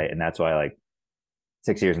chill, Mm. right? And that's why like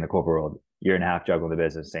 6 years in the corporate world, year and a half juggling the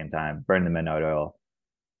business at the same time, burning the midnight oil,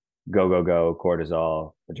 go, go, go,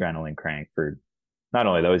 cortisol, adrenaline crank for not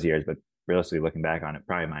only those years, but realistically looking back on it,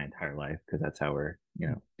 probably my entire life, because that's how we're,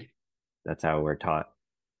 that's how we're taught.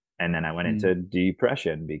 And then I went Mm. into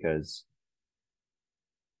depression because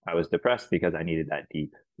I was depressed because I needed that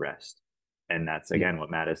deep rest. And that's Yeah. again what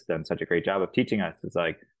Matt has done such a great job of teaching us. It's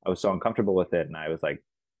like I was so uncomfortable with it. And I was like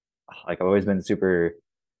I've always been super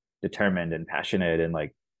determined and passionate and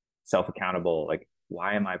like self-accountable. Like,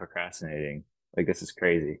 why am I procrastinating? Like, this is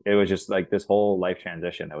crazy. It was just like this whole life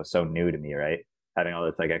transition that was so new to me, right? Having all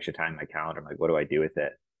this like extra time in my calendar. I'm like, what do I do with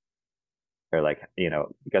it? Or like,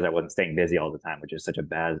 because I wasn't staying busy all the time, which is such a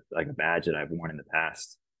bad, like a badge that I've worn in the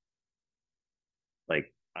past.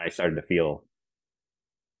 Like I started to feel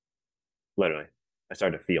literally, I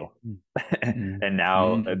started to feel. Mm. Mm. And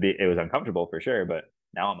now Mm. it was uncomfortable for sure, but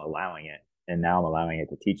now I'm allowing it. And now I'm allowing it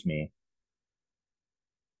to teach me.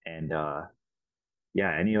 And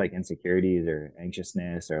yeah, any like insecurities or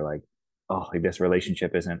anxiousness or like, oh, like this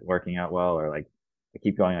relationship isn't working out well, or like I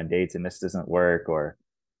keep going on dates and this doesn't work, or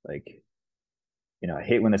like, I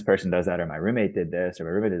hate when this person does that, or my roommate did this, or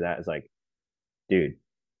my roommate did that. It's like, dude,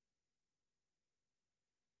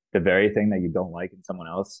 the very thing that you don't like in someone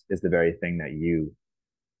else is the very thing that you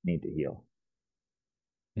need to heal.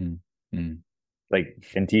 Mm. Mm. Like,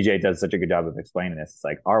 and TJ does such a good job of explaining this. It's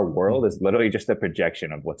like our world is Mm. literally just a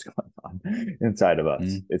projection of what's going on inside of us.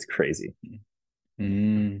 Mm. It's crazy.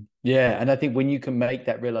 Mm. Yeah, and I think when you can make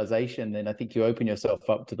that realization, then I think you open yourself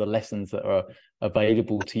up to the lessons that are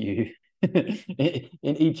available to you in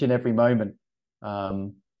each and every moment.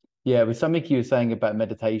 Um, yeah, with something you were saying about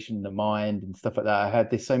meditation, the mind, and stuff like that, I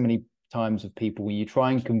had this so many times with people when you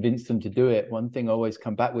try and convince them to do it. One thing I always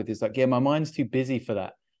come back with is like, yeah, my mind's too busy for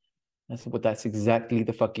that. I said, well, that's exactly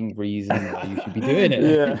the fucking reason why you should be doing it.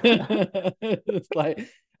 Yeah. It's like,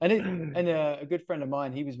 and a good friend of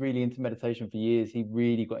mine, he was really into meditation for years. He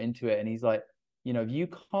really got into it, and he's like, if you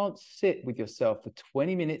can't sit with yourself for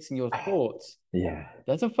 20 minutes in your thoughts, Yeah.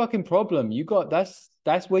 that's a fucking problem.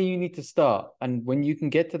 That's where you need to start. And when you can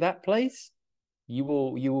get to that place, you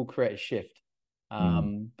will create a shift.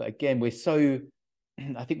 Mm. But again, we're so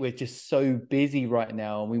I think we're just so busy right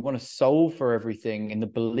now, and we want to solve for everything in the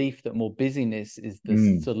belief that more busyness is the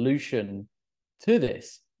Mm. solution to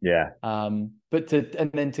this. Yeah. But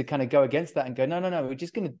and then to kind of go against that and go, no, no, no,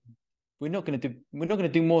 we're not gonna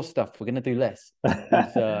do more stuff. We're gonna do less.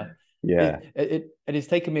 Is Yeah. it has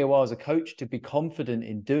taken me a while as a coach to be confident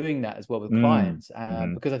in doing that as well with Mm. clients,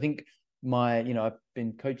 Hmm. because I think I've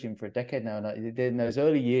been coaching for a decade now, and in those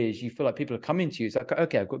early years, you feel like people are coming to you. It's like,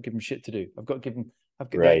 okay, I've got to give them shit to do. I've got to give them. I've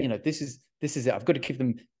got that. Right. This is it. I've got to give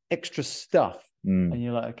them extra stuff, Mm. and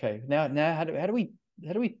you're like, okay, now how do we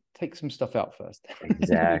take some stuff out first?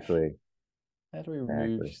 Exactly. How do we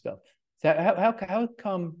remove Exactly. stuff? So how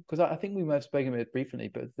come? Because I think we might have spoken about it briefly,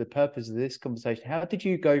 but the purpose of this conversation, how did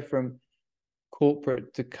you go from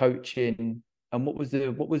corporate to coaching, and what was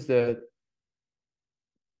the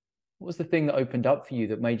thing that opened up for you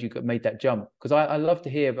that made that jump? Because I love to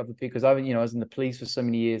hear other people, because I was in the police for so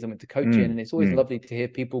many years. I went to coaching, Mm. and it's always Mm. lovely to hear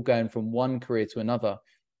people going from one career to another.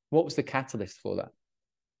 What was the catalyst for that?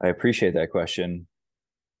 I appreciate that question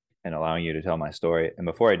and allowing you to tell my story. And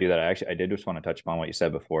before I do that, I did just want to touch upon what you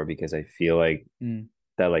said before, because I feel like Mm.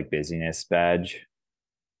 that like busyness badge,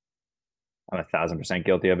 I'm 1,000%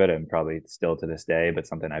 guilty of it, and probably still to this day, but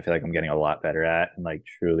something I feel like I'm getting a lot better at, and like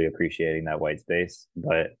truly appreciating that white space.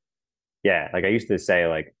 But yeah, like I used to say,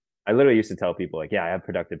 like I literally used to tell people, like, yeah, I have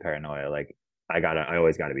productive paranoia. Like I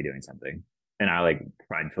always gotta be doing something. And I like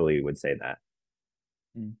pridefully would say that.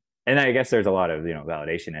 Mm. And I guess there's a lot of,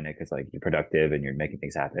 validation in it, because like you're productive and you're making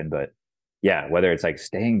things happen. But yeah, whether it's like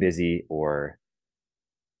staying busy or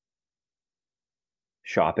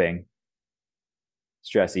shopping,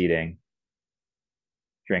 stress eating,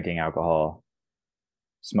 drinking alcohol,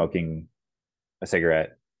 smoking a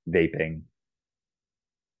cigarette, vaping,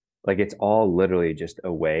 like it's all literally just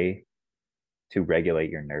a way to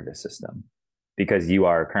regulate your nervous system, because you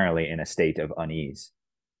are currently in a state of unease.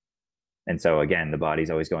 And so again, the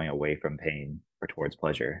body's always going away from pain or towards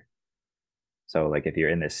pleasure. So like if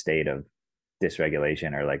you're in this state of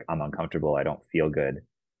dysregulation, or like I'm uncomfortable, I don't feel good,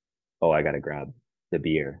 oh, I got to grab the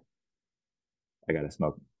beer, I got to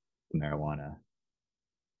smoke marijuana,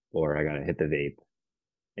 or I got to hit the vape.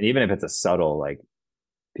 And even if it's a subtle, like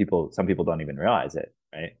some people don't even realize it,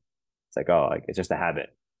 right? It's like, oh, like it's just a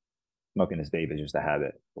habit. Smoking this vape is just a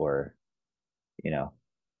habit. Or, you know,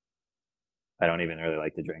 I don't even really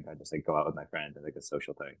like to drink. I just like go out with my friends and like a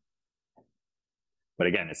social thing. But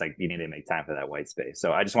again, it's like you need to make time for that white space.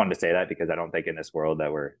 So I just wanted to say that because I don't think in this world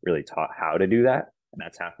that we're really taught how to do that. And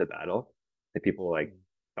that's half the battle. That people like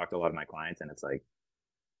talk to a lot of my clients and it's like,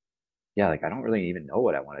 yeah, like I don't really even know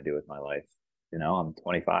what I want to do with my life. You know, I'm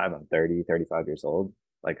 25, I'm 30, 35 years old.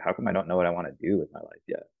 Like, how come I don't know what I want to do with my life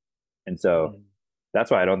yet? And so that's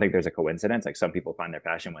why I don't think there's a coincidence. Like some people find their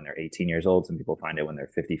passion when they're 18 years old, some people find it when they're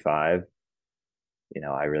 55. You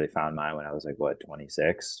know, I really found mine when I was like, what,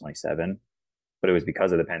 26, 27. But it was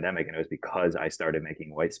because of the pandemic and it was because I started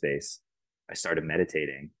making white space. I started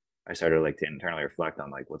meditating. I started like to internally reflect on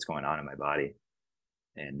like what's going on in my body.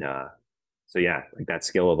 And so yeah, like that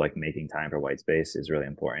skill of like making time for white space is really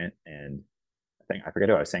important. And I think I forget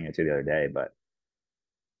who I was saying it to the other day, but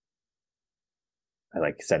I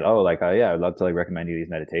like said, oh, like yeah, I'd love to like recommend you these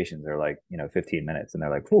meditations. They're like, you know, 15 minutes. And they're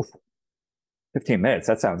like, whew, 15 minutes,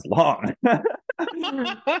 that sounds long.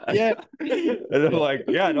 Yeah. And I'm like,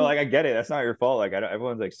 yeah, no, like I get it. That's not your fault. Like I don't,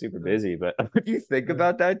 everyone's like super busy, but if you think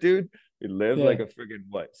about that, dude, we live like Yeah. a freaking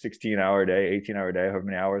what, 16-hour day, 18-hour day, however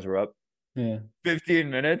many hours we're up, Yeah. 15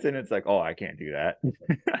 minutes, and it's like, oh, I can't do that.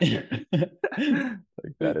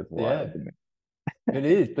 Like that is Yeah. wild to me. It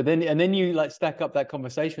is, but then and then you like stack up that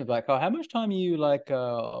conversation with like, oh, how much time are you like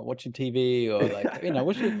watching TV or like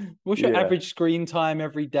what's your Yeah, average screen time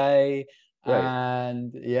every day? right.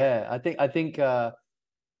 And yeah, I think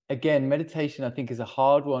again, meditation I think is a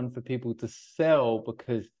hard one for people to sell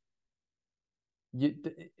because you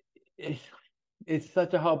it, it's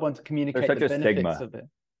such a hard one to There's communicate the such a benefits stigma. of it.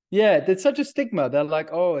 Yeah, there's such a stigma. They're like,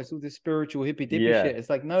 oh, it's all this spiritual hippy dippy Yeah, shit. It's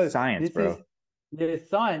like, no, science, this is bro. yeah,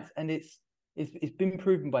 science, and it's been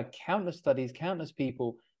proven by countless studies, countless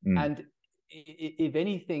people, Mm, and if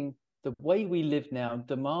anything, the way we live now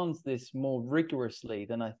demands this more rigorously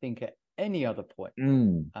than I think at any other point.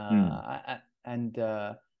 mm. And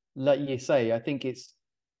like you say, I think it's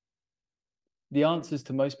the answers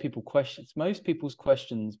to most people's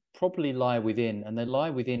questions probably lie within, and they lie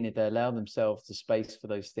within if they allow themselves the space for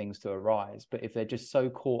those things to arise. But if they're just so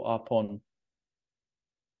caught up on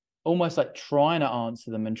almost like trying to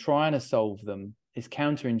answer them and trying to solve them, it's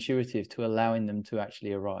counterintuitive to allowing them to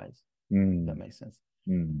actually arise. If that Mm, makes sense.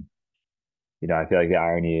 mm. You know, I feel like the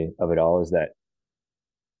irony of it all is that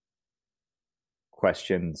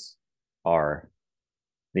questions are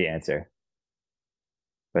the answer,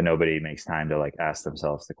 but nobody makes time to like ask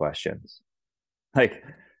themselves the questions. Like,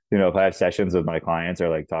 you know, if I have sessions with my clients or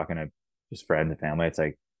like talking to just friends and family, it's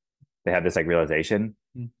like they have this like realization,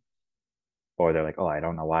 Mm. or they're like, oh, I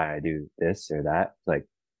don't know why I do this or that. It's like,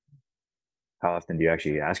 how often do you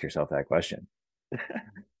actually ask yourself that question?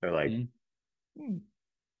 They're like, Mm. hmm,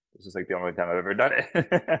 this is like the only time I've ever done it.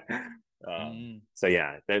 Mm. So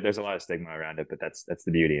yeah, there's a lot of stigma around it, but that's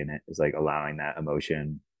the beauty in it is like allowing that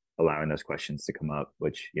emotion, allowing those questions to come up,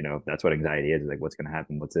 which, you know, that's what anxiety is like, what's going to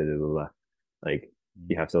happen? What's it? Like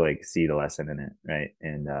you have to like see the lesson in it. Right.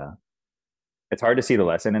 And, it's hard to see the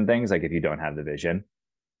lesson in things like if you don't have the vision.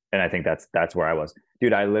 And I think that's where I was,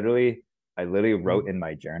 dude. I literally wrote Mm. in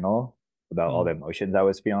my journal about all the Mm. emotions I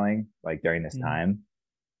was feeling like during this Mm. time,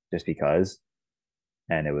 just because.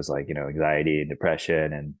 And it was like, you know, anxiety and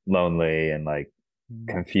depression and lonely and like Mm.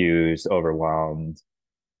 confused, overwhelmed.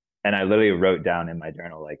 And I literally wrote down in my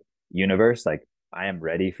journal, like, universe, like, I am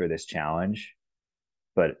ready for this challenge,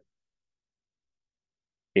 but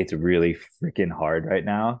it's really freaking hard right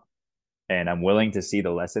now. And I'm willing to see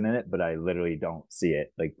the lesson in it, but I literally don't see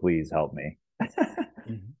it. Like, please help me.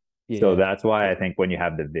 Mm. So Yeah. that's why I think when you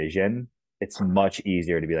have the vision, it's much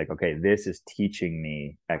easier to be like, okay, this is teaching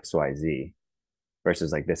me XYZ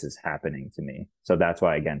versus like, this is happening to me. So that's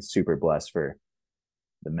why, again, super blessed for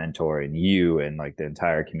the mentor and you and like the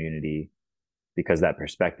entire community, because that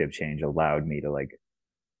perspective change allowed me to like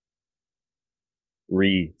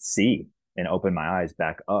re-see and open my eyes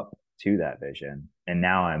back up to that vision. And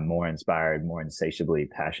now I'm more inspired, more insatiably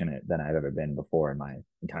passionate than I've ever been before in my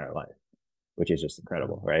entire life, which is just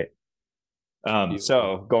incredible, right? Beautiful.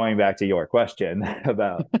 So going back to your question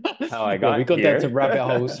about how I Yeah, we got got down to here, rabbit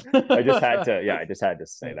holes. I just had to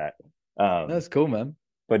say that. Um, That's cool, man.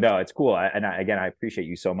 but no, it's cool. Again, I appreciate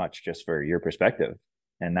you so much just for your perspective.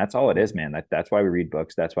 And that's all it is, man. That's why we read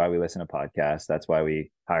books. That's why we listen to podcasts. That's why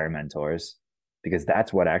we hire mentors, because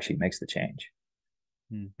that's what actually makes the change.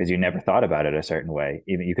 Mm. Because you never thought about it a certain way.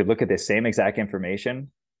 Even you could look at the same exact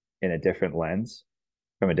information in a different lens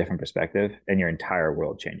from a different perspective, and your entire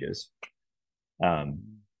world changes. Um,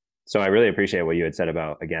 so I really appreciate what you had said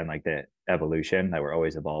about, again, like the evolution, that we're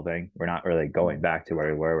always evolving. We're not really going Mm. back to where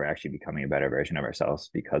we were. We're actually becoming a better version of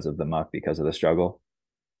ourselves because of the muck, because of the struggle.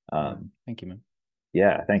 Yeah. Um, Thank you, man.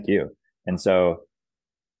 yeah, thank you. And so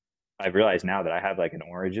I've realized now that I have like an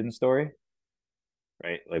origin story,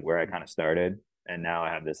 right? Like where I kind of started. And now I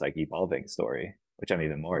have this like evolving story, which I'm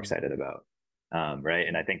even more Mm. excited about. Right.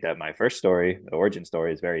 And I think that my first story, the origin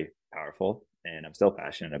story, is very powerful. And I'm still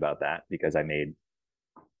passionate about that because I made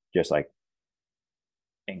just like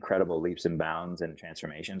incredible leaps and bounds and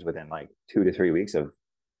transformations within like 2 to 3 weeks of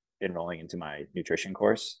enrolling into my nutrition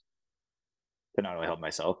course to not only help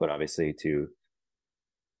myself, but obviously to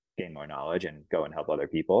gain more knowledge and go and help other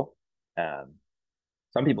people. Um,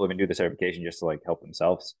 some people even do the certification just to like help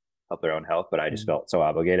themselves, help their own health. But I just Mm. felt so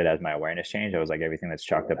obligated as my awareness changed. I was like, everything that's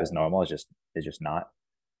chalked up as normal is just not.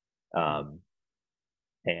 Um,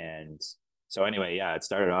 and so anyway, yeah, it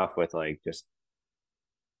started off with like just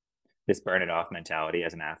this burn it off mentality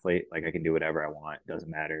as an athlete. Like I can do whatever I want. Doesn't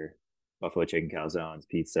matter. Buffalo chicken calzones,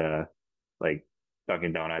 pizza, like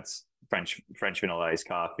Dunkin' Donuts, French vanilla iced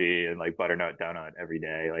coffee, and like butternut donut every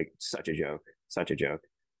day. Like such a joke. Such a joke.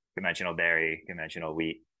 Conventional dairy, conventional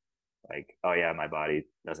wheat. Like, oh yeah, my body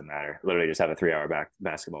doesn't matter. Literally just have a 3 hour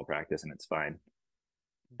basketball practice and it's fine.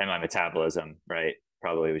 And my metabolism, right,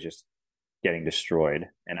 probably was just getting destroyed.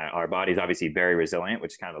 And our body's obviously very resilient,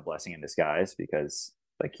 which is kind of a blessing in disguise because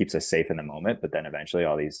like keeps us safe in the moment. But then eventually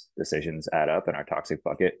all these decisions add up and our toxic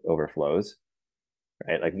bucket overflows,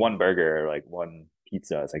 right? Like one burger or like one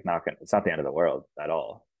pizza, it's like it's not the end of the world at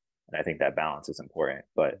all. And I think that balance is important.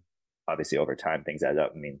 But obviously over time things add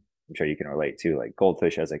up. I mean, I'm sure you can relate to like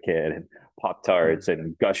goldfish as a kid and Pop Tarts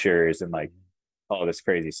and Gushers and like all this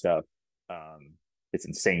crazy stuff. Um, it's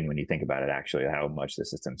insane when you think about it, actually, how much the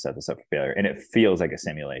system sets us up for failure. And it feels like a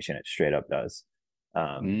simulation. It straight up does.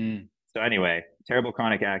 Um, Mm. so, anyway, terrible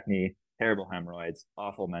chronic acne, terrible hemorrhoids,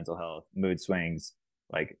 awful mental health, mood swings,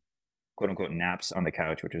 like quote unquote naps on the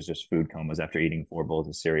couch, which was just food comas after eating 4 bowls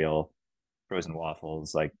of cereal, frozen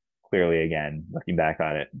waffles. Like, clearly, again, looking back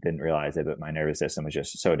on it, didn't realize it, but my nervous system was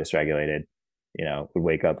just so dysregulated. Would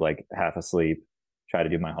wake up like half asleep, try to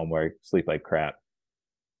do my homework, sleep like crap,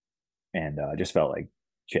 and just felt like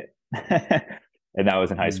shit. And that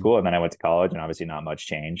was in high Mm. school. And then I went to college, and obviously not much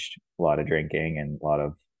changed. A lot of drinking and a lot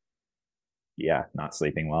of, yeah, not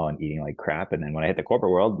sleeping well and eating like crap. And then when I hit the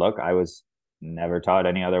corporate world, look, I was never taught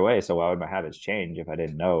any other way. So why would my habits change if I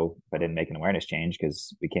didn't know, if I didn't make an awareness change?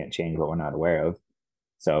 Because we can't change what we're not aware of.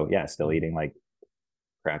 So yeah, still Mm. eating like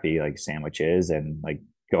crappy like sandwiches and like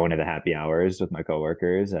going to the happy hours with my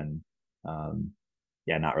coworkers and um,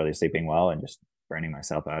 yeah, not really sleeping well and just burning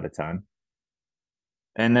myself out a ton.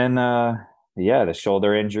 And then yeah, the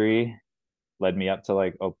shoulder injury led me up to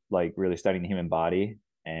like like really studying the human body,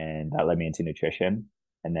 and that led me into nutrition.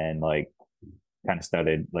 And then like kind of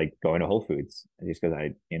started like going to Whole Foods just because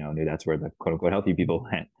I, knew that's where the quote unquote healthy people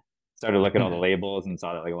went. Started looking at all the labels and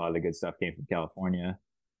saw that like a lot of the good stuff came from California.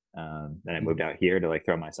 Then I moved Mm. out here to like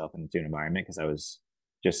throw myself into an environment because I was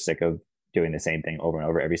just sick of doing the same thing over and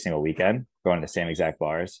over every single weekend, going to the same exact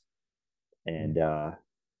bars. And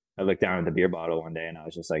I looked down at the beer bottle one day and I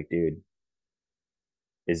was just like, dude,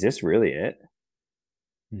 is this really it?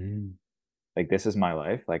 Mm. Like, this is my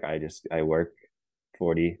life. Like, I work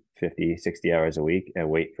 40, 50, 60 hours a week and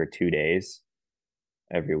wait for 2 days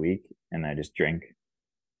every week. And I just drink.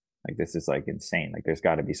 Like, this is like insane. Like, there's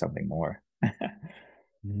got to be something more.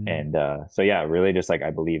 Mm. And so, yeah, really just like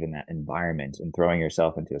I believe in that environment and throwing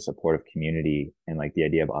yourself into a supportive community and like the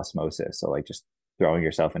idea of osmosis. So, like, just throwing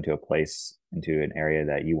yourself into a place, into an area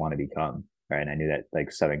that you want to become. Right. And I knew that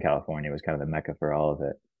like Southern California was kind of the mecca for all of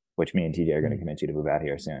it, which me and TJ are going to Mm. convince you to move out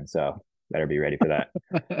here soon. So, better be ready for that.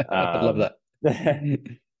 I love that.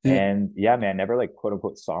 And yeah, man, never like quote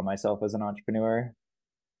unquote saw myself as an entrepreneur,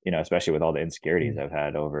 especially with all the insecurities Mm. I've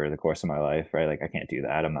had over the course of my life, right? Like, I can't do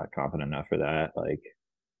that. I'm not confident enough for that. Like,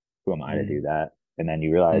 who am I to do Mm. that? And then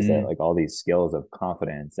you realize that Mm. like all these skills of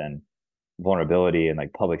confidence and vulnerability and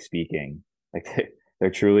like public speaking, like they're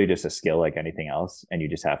truly just a skill like anything else. And you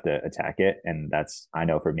just have to attack it. And I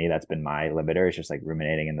know for me, that's been my limiter. It's just like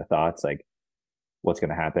ruminating in the thoughts, like what's going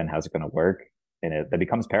to happen? How's it going to work? And that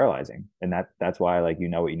becomes paralyzing. And that's why like,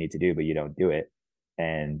 what you need to do, but you don't do it.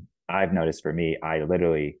 And I've noticed for me, I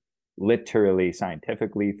literally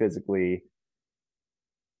scientifically, physically,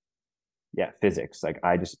 yeah, physics. Like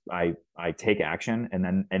I take action and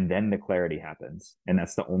then the clarity happens. And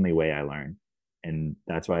that's the only way I learn. And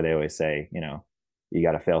that's why they always say, you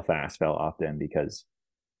got to fail fast, fail often, because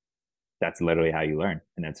that's literally how you learn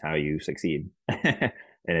and that's how you succeed.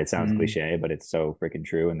 And it sounds Mm. cliche, but it's so freaking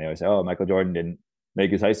true. And they always say, oh, Michael Jordan didn't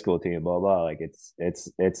make his high school team, blah, blah. Like it's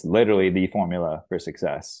literally the formula for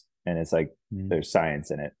success. And it's like Mm. there's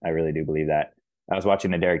science in it. I really do believe that. I was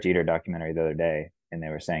watching the Derek Jeter documentary the other day, and they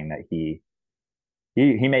were saying that he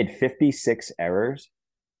made 56 errors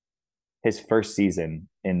his first season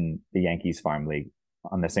in the Yankees farm league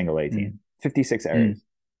on the single A Mm. team. 56 Mm. errors.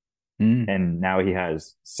 Mm. And now he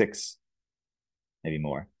has six, maybe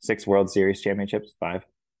more, six World Series championships, five,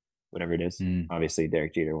 whatever it is. Mm. Obviously,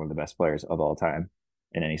 Derek Jeter, one of the best players of all time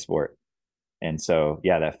in any sport. And so,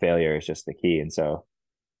 yeah, that failure is just the key. And so,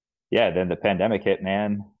 yeah, then the pandemic hit,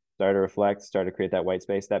 man. Started to reflect, started to create that white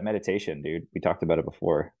space, that meditation, dude. We talked about it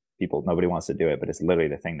before. People, nobody wants to do it, but it's literally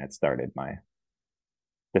the thing that started my.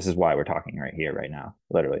 This is why we're talking right here, right now.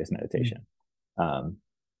 Literally, is Mm. meditation. Um,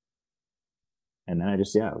 and then I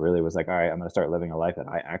just, yeah, really was like, all right, I'm going to start living a life that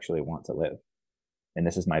I actually want to live, and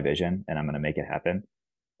this is my vision, and I'm going to make it happen.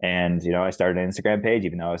 And I started an Instagram page,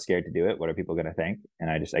 even though I was scared to do it. What are people going to think? And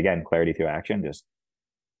I just, again, clarity through action, just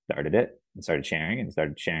started it and started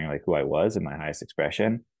sharing like who I was and my highest expression.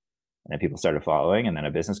 And then people started following. And then a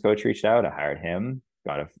business coach reached out. I hired him,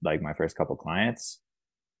 like my first couple clients,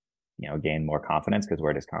 gained more confidence, because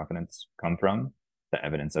where does confidence come from? The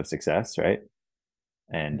evidence of success, right?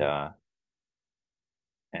 And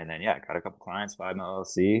and then yeah, got a couple clients, 5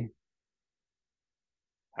 LLC,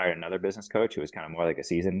 hired another business coach who was kind of more like a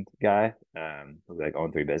seasoned guy, who like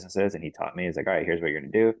owned three businesses, and he taught me. He's like, all right, here's what you're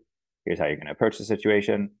gonna do. Here's how you're gonna approach the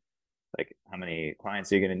situation. Like, how many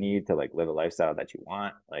clients are you gonna need to like live a lifestyle that you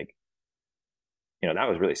want? Like, that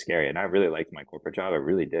was really scary. And I really liked my corporate job. I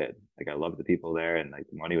really did. Like, I loved the people there, and like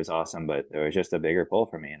the money was awesome, but there was just a bigger pull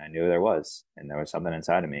for me. And I knew there was. And there was something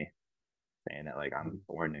inside of me saying that like I'm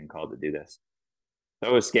born and called to do this. So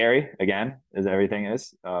it was scary, again, as everything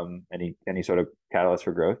is. Any sort of catalyst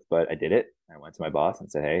for growth, but I did it. I went to my boss and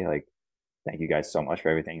said, hey, like, thank you guys so much for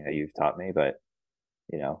everything that you've taught me, but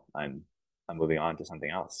I'm moving on to something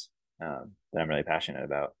else, that I'm really passionate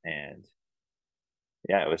about. And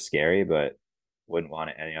yeah, it was scary, but wouldn't want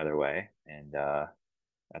it any other way. And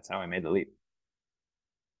that's how I made the leap.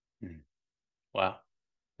 Mm. Wow,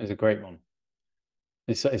 it was a great one.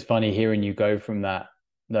 It's funny hearing you go from that.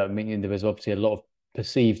 That, I mean, there was obviously a lot of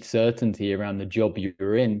perceived certainty around the job you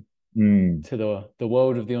were in Mm. to the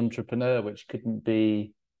world of the entrepreneur, which couldn't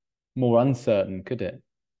be more uncertain, could it?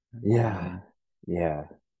 Yeah. Yeah.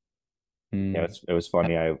 Yeah. Mm. It was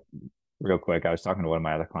funny. Real quick, I was talking to one of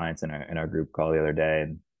my other clients in our group call the other day,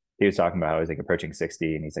 and he was talking about how he's like approaching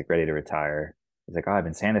 60 and he's like ready to retire. He's like, oh, I've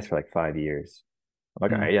been saying this for like 5 years. I'm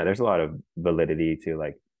like, all right, Mm. yeah, there's a lot of validity to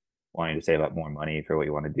like wanting to save up more money for what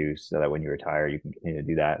you want to do, so that when you retire, you can continue to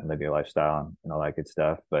do that and live your lifestyle and all that good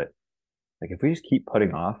stuff. But like, if we just keep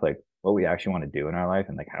putting off like what we actually want to do in our life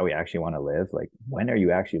and like how we actually want to live, like, when are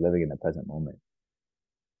you actually living in the present moment?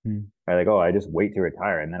 Mm. Right? Like, oh, I just wait to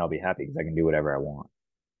retire and then I'll be happy because I can do whatever I want.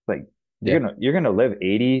 Like, Yeah. you're gonna live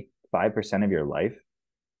 85% of your life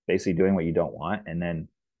basically doing what you don't want, and then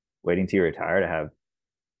waiting till you retire to have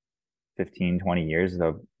 15, 20 years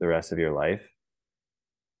of the rest of your life.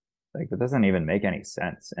 Like, that doesn't even make any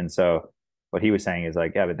sense. And so what he was saying is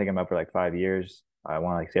like, yeah, I've been thinking about for like 5 years. I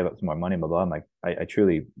want to like save up some more money, blah, blah. I'm like, I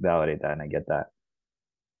truly validate that and I get that.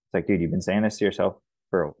 It's like, dude, you've been saying this to yourself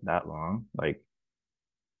for that long. Like,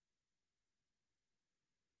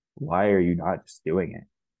 why are you not just doing it?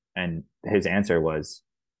 And his answer was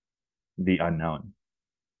the unknown.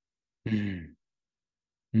 Mm.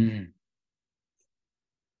 Mm.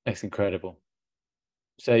 That's incredible.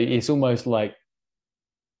 So it's almost like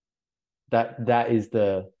that is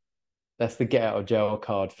that's the get out of jail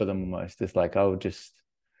card for them almost. It's like, oh, just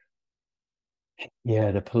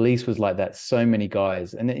yeah, the police was like that. So many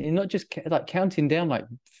guys, and you're not just like counting down like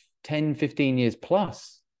 10, 15 years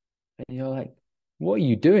plus. And you're like, what are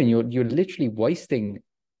you doing? You're literally wasting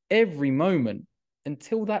every moment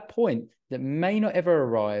until that point that may not ever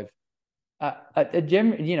arrive at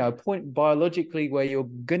a point biologically where you're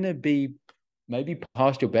gonna be maybe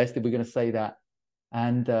past your best, if we're gonna say that,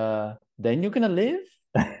 and then you're gonna live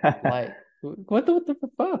like what the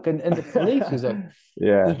fuck? And the police was like,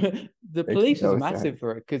 Yeah, the makes police was no massive sense.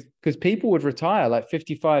 for it because people would retire like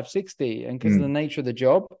 55, 60, and because of the Mm, nature of the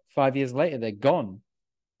job, 5 years later they're gone.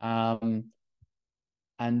 Um,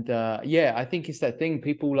 and yeah, I think it's that thing.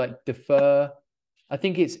 People like defer. I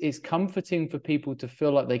think it's comforting for people to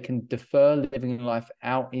feel like they can defer living life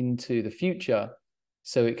out into the future,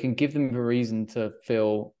 so it can give them a reason to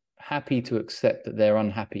feel happy to accept that they're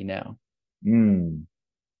unhappy now. mm.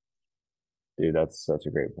 Dude, that's such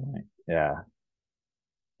a great point. Yeah.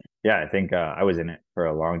 Yeah, I think I was in it for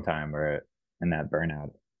a long time, or in that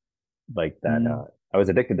burnout, like that. Mm. I was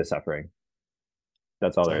addicted to suffering.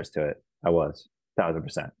 That's all there Same. is to it. I was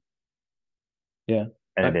 1000%. Yeah.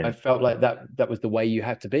 And it I didn't. felt like that was the way you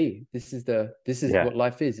had to be. This is Yeah. what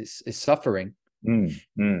life is. It's suffering. Mm,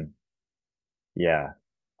 mm. Yeah.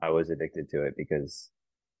 I was addicted to it because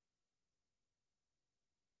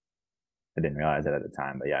I didn't realize it at the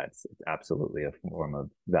time, but yeah, it's absolutely a form of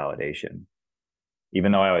validation.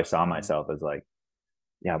 Even though I always saw Mm. myself as like,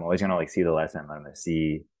 yeah, I'm always gonna like see the lesson. I'm gonna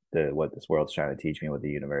see the what this world's trying to teach me, what the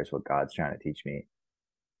universe, what God's trying to teach me.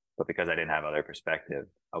 But because I didn't have other perspective,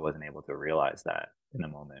 I wasn't able to realize that in the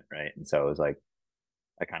moment, right? And so it was like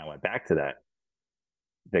I kind of went back to that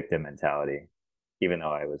victim mentality, even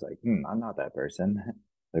though I was like, I'm not that person.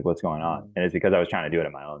 Like, what's going on? Mm. And it's because I was trying to do it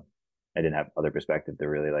on my own. I didn't have other perspective to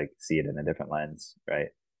really like see it in a different lens, right?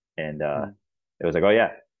 And Mm. it was like, oh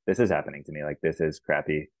yeah, this is happening to me. Like, this is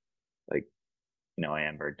crappy. Like, I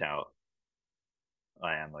am burnt out.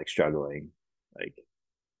 I am like struggling. Like,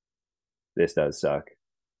 this does suck.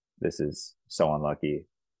 This is so unlucky.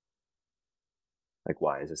 Like,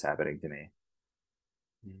 why is this happening to me?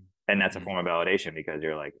 Mm. And that's a Mm. form of validation because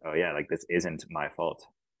you're like, oh yeah, like this isn't my fault.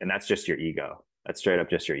 And that's just your ego. That's straight up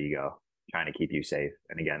just your ego trying to keep you safe.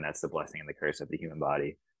 And again, that's the blessing and the curse of the human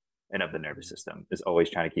body and of the nervous system, is always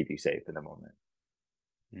trying to keep you safe in the moment.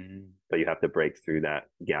 Mm. But you have to break through that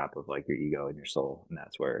gap of like your ego and your soul. And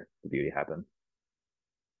that's where the beauty happens.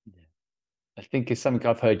 Yeah. I think it's something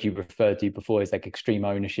I've heard you refer to before is like extreme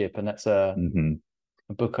ownership, and that's Mm-hmm.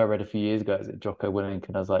 a book I read a few years ago. Is it Jocko Willink?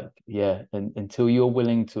 And I was like, yeah, and until you're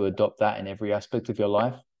willing to adopt that in every aspect of your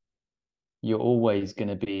life, you're always going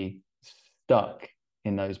to be stuck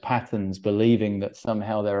in those patterns, believing that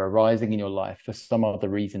somehow they're arising in your life for some other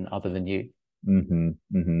reason other than you. Mm-hmm.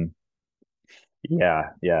 Mm-hmm. Yeah.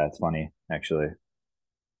 Yeah. It's funny, actually.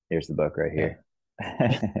 Here's the book right Yeah.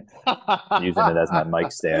 here. Using it as my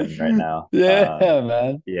mic stand right now. Yeah,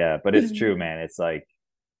 man. Yeah, but it's true, man. It's like,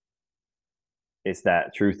 it's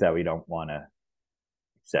that truth that we don't want to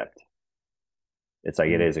accept. It's like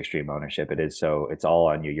it Mm. is extreme ownership. It is, so it's all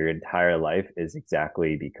on you. Your entire life is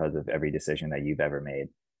exactly because of every decision that you've ever made.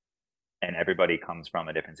 And everybody comes from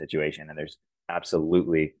a different situation. And there's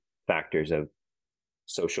absolutely factors of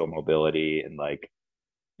social mobility and like,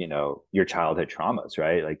 your childhood traumas,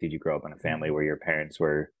 right? Like, did you grow up in a family Mm. where your parents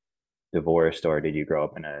were divorced, or did you grow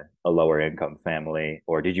up in a lower income family,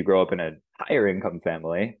 or did you grow up in a higher income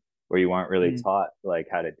family where you weren't really Mm. taught like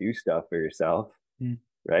how to do stuff for yourself, Mm.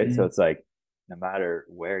 right? So Mm. it's like no matter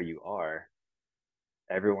where you are,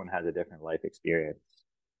 everyone has a different life experience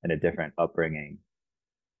and a different upbringing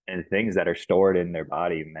and things that are stored in their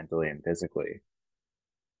body mentally and physically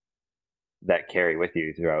that carry with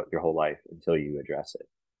you throughout your whole life until you address it.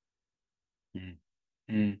 Mm.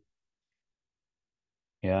 Mm.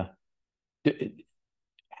 Yeah.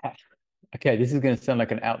 Okay, this is going to sound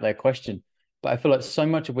like an out there question, but I feel like so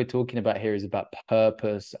much of what we're talking about here is about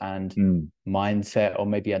purpose and Mm, mindset or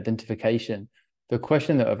maybe identification. The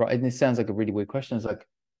question that, and this sounds like a really weird question, is like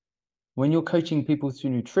when you're coaching people through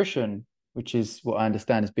nutrition, which is what I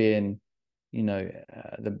understand as being, you know,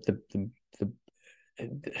 the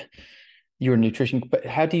you're a nutrition, but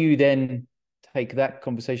how do you then take that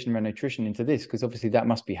conversation around nutrition into this? Because obviously that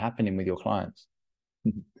must be happening with your clients.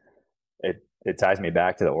 it ties me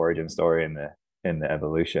back to the origin story and the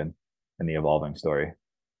evolution and the evolving story,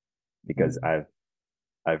 because Mm.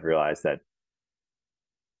 I've realized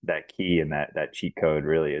that key and that cheat code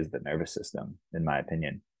really is the nervous system, in my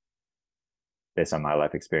opinion, based on my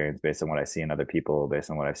life experience, based on what I see in other people, based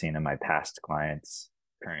on what I've seen in my past clients,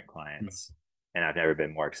 current Mm. clients. And I've never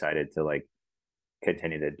been more excited to like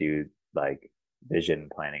continue to do like vision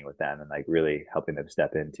planning with them and like really helping them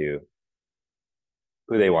step into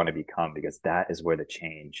who they want to become, because that is where the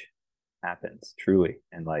change happens truly.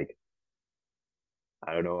 And like,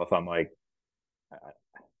 I don't know if I'm like,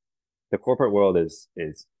 the corporate world is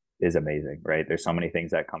amazing, right? There's so many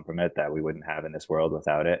things that come from it that we wouldn't have in this world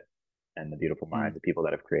without it, and the beautiful Mm. minds of people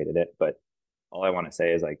that have created it. But all I want to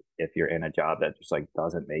say is like, if you're in a job that just like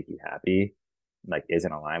doesn't make you happy, like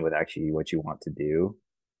isn't aligned with actually what you want to do,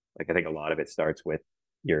 like I think a lot of it starts with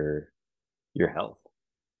your health,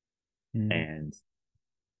 Mm. and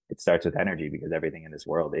it starts with energy, because everything in this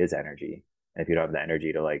world is energy. And if you don't have the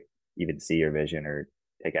energy to like even see your vision or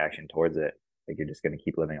take action towards it, like you're just going to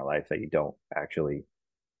keep living a life that you don't actually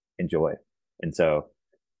enjoy. And so,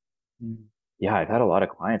 Mm. yeah, I've had a lot of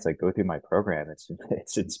clients like go through my program.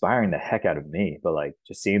 It's inspiring the heck out of me, but like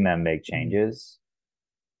just seeing them make Mm. changes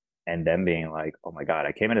and them being like, oh my God,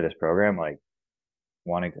 I came into this program like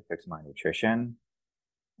wanting to fix my nutrition.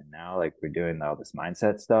 And now like we're doing all this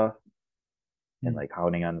mindset stuff and Mm. like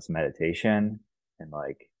honing on this meditation, and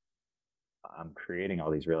like I'm creating all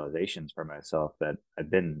these realizations for myself that I've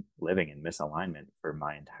been living in misalignment for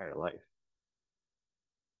my entire life.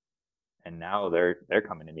 And now they're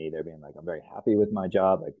coming to me, they're being like, I'm very happy with my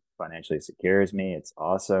job, like financially secures me, it's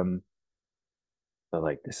awesome, but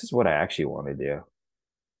like this is what I actually want to do.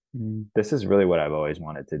 Mm. This is really what I've always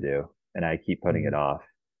wanted to do. and I keep putting it off.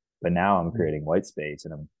 But now I'm creating white space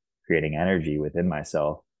and I'm creating energy within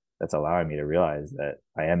myself that's allowing me to realize that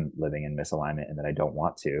I am living in misalignment and that I don't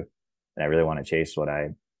want to. And I really want to chase what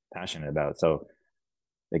I'm passionate about. So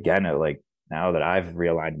again, like now that I've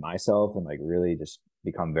realigned myself and like really just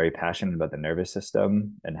become very passionate about the nervous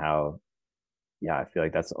system and how, yeah, I feel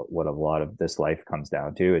like that's what a lot of this life comes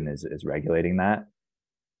down to, and is regulating that,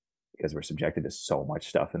 because we're subjected to so much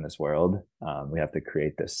stuff in this world. We have to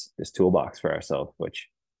create this toolbox for ourselves, which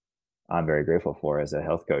I'm very grateful for as a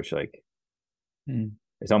health coach. Like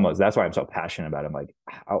it's almost, that's why I'm so passionate about it. I'm like,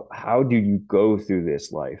 how do you go through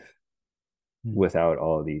this life without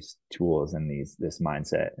all of these tools and this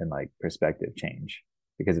mindset and like perspective change?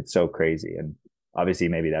 Because it's so crazy. And obviously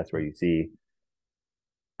maybe that's where you see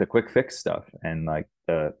the quick fix stuff and like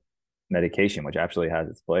the medication, which absolutely has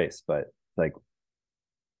its place. But like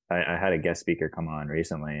I had a guest speaker come on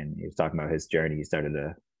recently, and he was talking about his journey. He started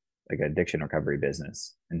a like addiction recovery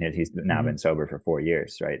business, and he's now been sober for 4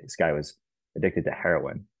 years. Right, this guy was addicted to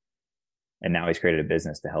heroin, and now he's created a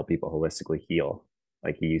business to help people holistically heal.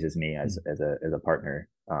 Like he uses me as a partner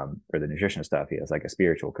for the nutrition stuff. He has like a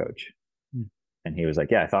spiritual coach, and he was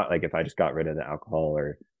like, "Yeah, I thought like if I just got rid of the alcohol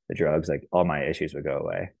or the drugs, like all my issues would go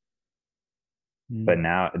away." But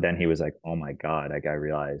now, then he was like, "Oh my God!" Like I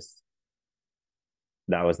realized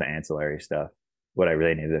that was the ancillary stuff. What I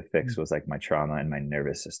really needed to fix was like my trauma and my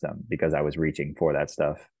nervous system, because I was reaching for that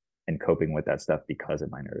stuff and coping with that stuff because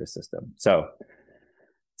of my nervous system. So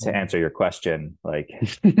to answer your question, like,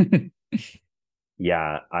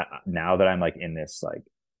 yeah, now that I'm like in this, like,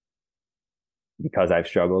 because I've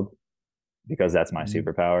struggled, because that's my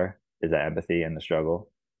superpower is that empathy and the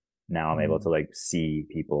struggle. Now I'm able to like see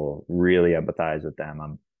people, really empathize with them.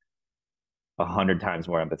 I'm 100 times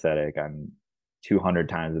more empathetic. I'm 200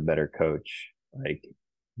 times a better coach, like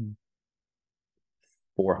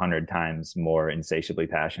 400 times more insatiably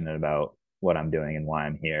passionate about what I'm doing and why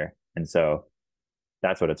I'm here. And so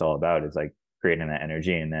that's what it's all about, is like creating that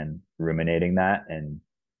energy and then ruminating that and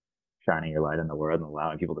shining your light in the world and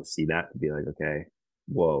allowing people to see that, to be like, okay,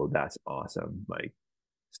 whoa, that's awesome. Like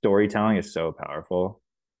storytelling is so powerful.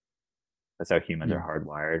 That's how humans are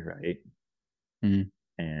hardwired, right?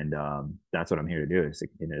 And that's what I'm here to do, is to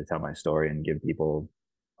continue to tell my story and give people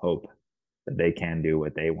hope that they can do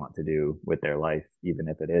what they want to do with their life, even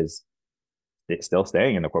if it is still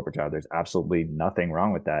staying in the corporate job. There's absolutely nothing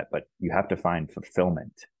wrong with that, but you have to find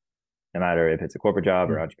fulfillment, no matter if it's a corporate job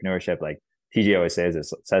or entrepreneurship. Like TJ always says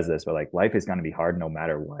this, but like life is going to be hard no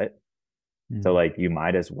matter what. So like you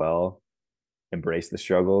might as well embrace the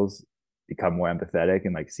struggles, become more empathetic,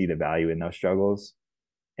 and like see the value in those struggles,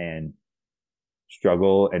 and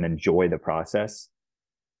struggle and enjoy the process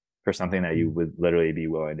for something that you would literally be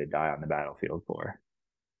willing to die on the battlefield for,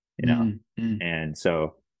 you know? And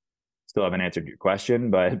so still haven't answered your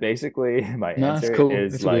question, but basically my answer cool.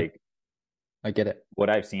 is like, I get it. What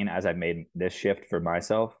I've seen as I've made this shift for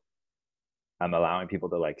myself, I'm allowing people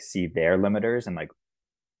to like see their limiters. And like,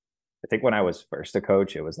 I think when I was first a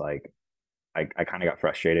coach, it was like, I kind of got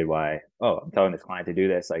frustrated why, oh, I'm telling this client to do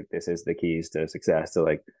this. Like, this is the keys to success, to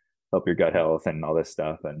like help your gut health and all this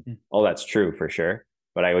stuff. And all that's true for sure.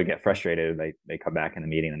 But I would get frustrated. They come back in the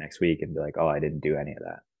meeting the next week and be like, oh, I didn't do any of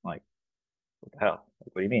that. I'm like, what the hell?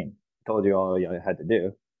 Like, what do you mean? I told you all you had to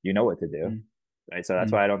do. You know what to do. Right. So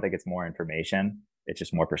that's why I don't think it's more information. It's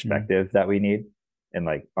just more perspective that we need, and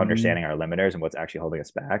like understanding our limiters and what's actually holding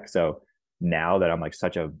us back. So now that I'm like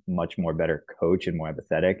such a much more better coach and more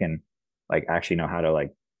empathetic, and like actually know how to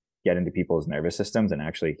like get into people's nervous systems and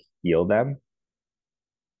actually heal them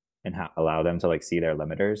and allow them to like see their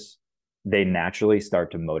limiters, they naturally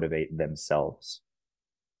start to motivate themselves.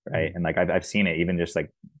 Right. And like I've seen it even just like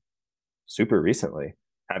super recently,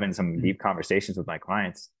 having some deep conversations with my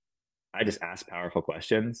clients. I just ask powerful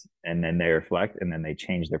questions, and then they reflect, and then they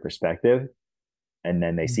change their perspective, and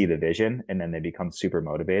then they see the vision, and then they become super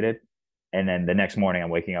motivated. And then the next morning I'm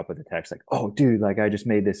waking up with a text like, oh dude, like I just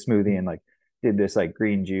made this smoothie and like did this like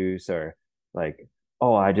green juice, or like,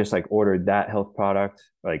 oh, I just like ordered that health product.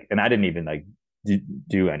 Like, and I didn't even like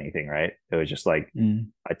do anything, right? It was just like,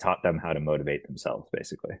 I taught them how to motivate themselves,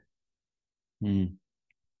 basically. Dude,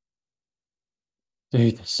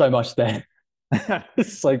 so much there.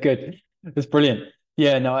 It's so good. It's brilliant.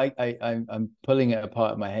 Yeah, no, I'm pulling it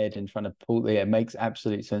apart in my head and trying to pull it. It makes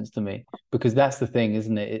absolute sense to me, because that's the thing,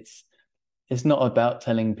 isn't it? It's not about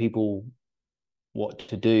telling people what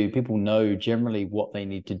to do. People know generally what they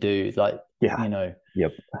need to do. Like, Yeah. you know,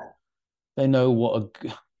 Yep. they know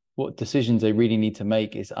what decisions they really need to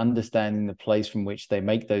make. Is understanding the place from which they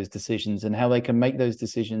make those decisions and how they can make those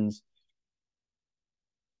decisions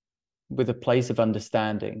with a place of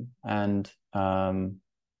understanding and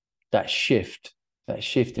that shift,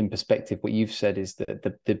 in perspective, what you've said is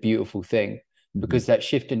the beautiful thing, Mhm. because that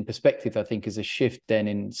shift in perspective, I think, is a shift then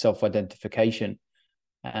in self-identification.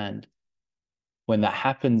 And when that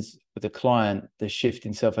happens with a client, the shift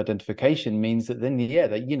in self-identification means that then, yeah,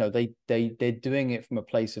 they're doing it from a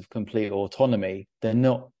place of complete autonomy. They're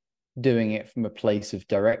not doing it from a place of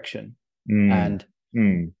direction. Mm. And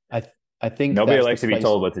Mm. I I think Nobody that's the likes to be place.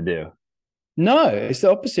 told what to do. No, it's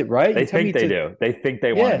the opposite, right? You They tell think me they to, do. They think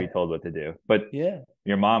they want to be yeah, told what to do. But yeah,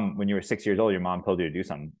 your mom, when you were 6 years old, your mom told you to do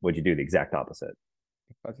something. Would you do the exact opposite?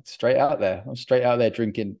 straight out there. I'm straight out there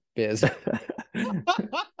drinking beers.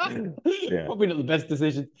 Yeah. Probably not the best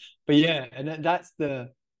decision, but yeah, and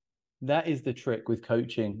that is the trick with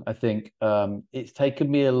coaching. I think it's taken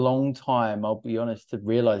me a long time, I'll be honest, to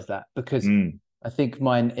realize that, because Mm. I think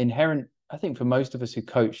I think for most of us who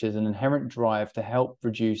coach, there's an inherent drive to help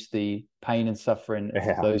reduce the pain and suffering of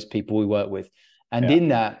Yeah. those people we work with. And Yeah. in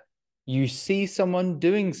that, you see someone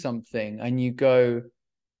doing something and you go,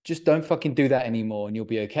 just don't fucking do that anymore and you'll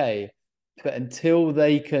be okay. But until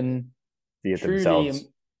they can See it truly themselves,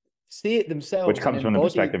 see it which themselves and comes from the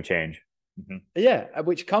embody, perspective change. Hmm. yeah,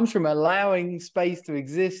 which comes from allowing space to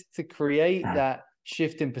exist to create that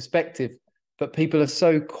shift in perspective. But people are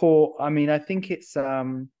so caught. I mean, I think it's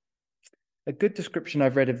a good description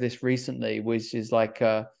I've read of this recently, which is like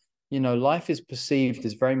life is perceived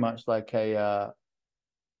as very much like a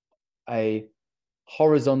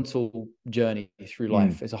horizontal journey through Mm.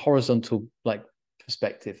 life. It's a horizontal like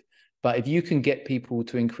perspective. But if you can get people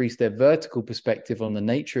to increase their vertical perspective on the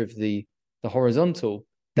nature of the horizontal,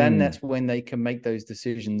 then Mm. that's when they can make those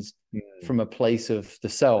decisions Mm. from a place of the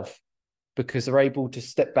self, because they're able to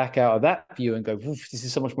step back out of that view and go, this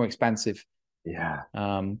is so much more expansive. Yeah.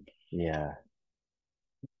 Um, Yeah.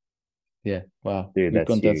 yeah, wow, Dude, we've that's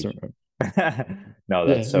gone down huge. some. No,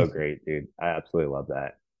 that's Yeah. so great, dude. I absolutely love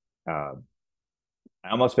that. Um,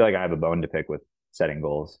 I almost feel like I have a bone to pick with setting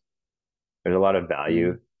goals. There's a lot of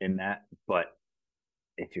value Mm, in that, but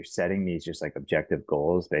if you're setting these just like objective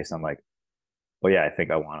goals based on like, well, yeah, I think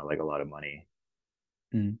I want like a lot of money,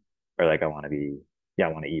 mm, or like I want to be, yeah,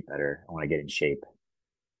 I want to eat better, I want to get in shape,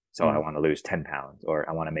 so I mm, want to lose 10 pounds, or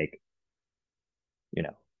I want to make, you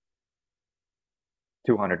know,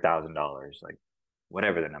 $200,000, like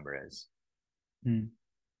whatever the number is. mm,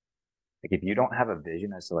 Like if you don't have a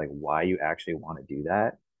vision as to like why you actually want to do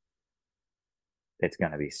that, it's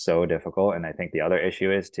going to be so difficult. And I think the other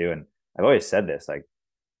issue is too, and I've always said this, like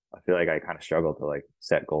I feel like I kind of struggle to like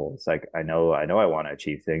set goals. Like I know I want to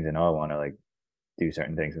achieve things. I know I want to like do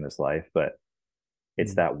certain things in this life, but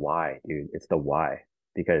it's mm, that why, dude. It's the why.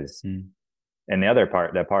 Because mm, and the other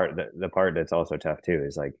part, the part that's also tough too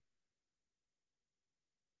is like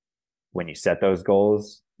when you set those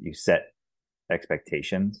goals, you set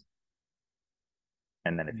expectations.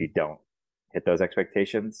 And then if mm. you don't hit those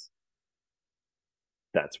expectations,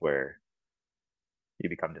 that's where you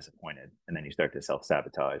become disappointed. And then you start to self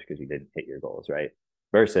sabotage because you didn't hit your goals, right?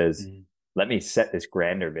 Versus Mm, let me set this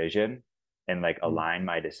grander vision and like mm, align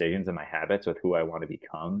my decisions and my habits with who I want to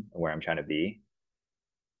become and where I'm trying to be.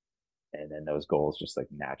 And then those goals just like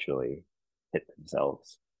naturally hit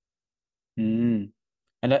themselves. mm.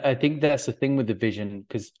 And I think that's the thing with the vision,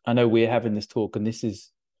 because I know we're having this talk and this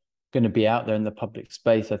is going to be out there in the public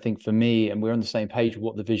space. I think for me, and we're on the same page,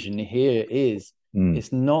 what the vision here is, Mm.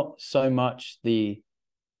 it's not so much the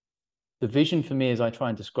vision for me, as I try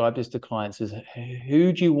and describe this to clients, is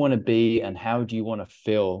who do you want to be and how do you want to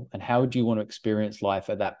feel and how do you want to experience life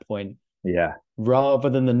at that point, Yeah. rather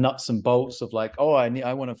than the nuts and bolts of like, oh,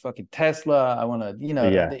 I want a fucking Tesla. I want to,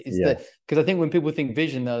 Yeah. it's Yeah. because I think when people think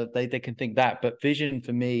vision, they can think that, but vision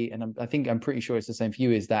for me, and I think I'm pretty sure it's the same for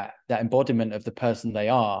you, is that embodiment of the person they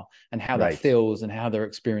are and how that Right. feels and how they're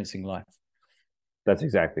experiencing life. That's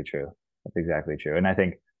exactly true. That's exactly true. And I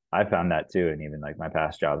think I found that too. And even like my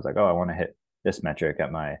past jobs, like, oh, I want to hit this metric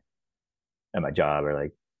at my job, or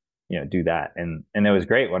like, do that. And it was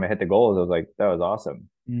great when I hit the goals. I was like, that was awesome.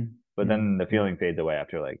 Mm, But mm, then the mm, feeling fades away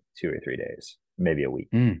after like 2 or 3 days, maybe a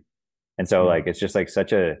week. mm, And so mm, like it's just like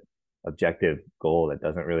such a objective goal that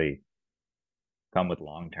doesn't really come with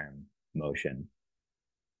long term motion.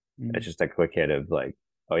 It's mm, just a quick hit of like,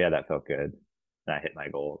 oh yeah, that felt good. And I hit my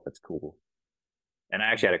goal. That's cool. And I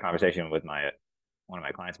actually had a conversation with my one of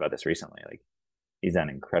my clients about this recently. Like he's done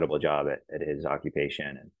an incredible job at his occupation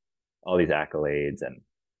and all these accolades and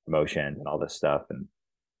promotions and all this stuff, and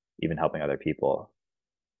even helping other people.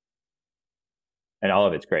 And all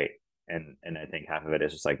of it's great. And I think half of it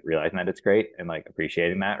is just like realizing that it's great and like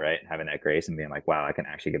appreciating that, right? Having that grace and being like, wow, I can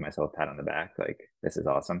actually give myself a pat on the back. Like this is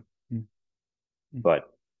awesome. mm, mm, But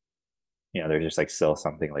there's just like still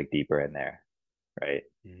something like deeper in there, right?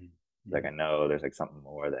 Mm, Like I mm, know there's like something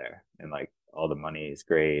more there, and like all the money is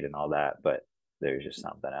great and all that, but there's just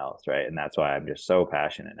something else, right? And that's why I'm just so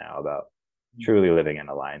passionate now about mm, truly living in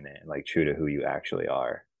alignment and like true to who you actually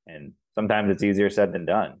are. And sometimes it's easier said than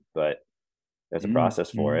done, but there's a mm, process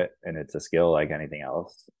for mm, it, and it's a skill like anything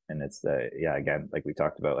else. And it's the yeah, again, like we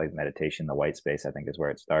talked about, like meditation, the white space, I think is where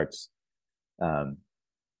it starts. Um,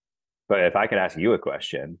 but if I could ask you a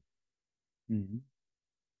question, mm.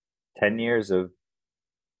 10 years of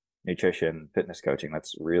nutrition, fitness coaching,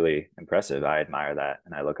 that's really impressive. I admire that.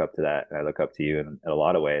 And I look up to that. And I look up to you in a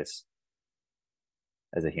lot of ways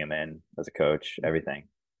as a human, as a coach, everything.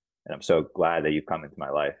 And I'm so glad that you've come into my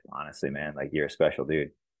life. Honestly, man, like you're a special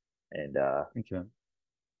dude. And Thank you.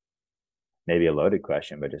 maybe a loaded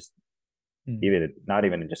question, but just Mm, even not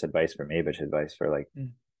even just advice for me, but just advice for like mm,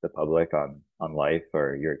 the public on life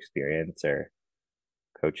or your experience or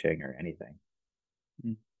coaching or anything.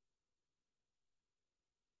 mm.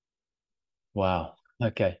 Wow.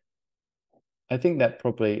 Okay. I think that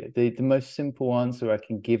probably the most simple answer I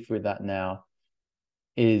can give with that now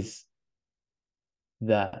is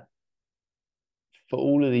that for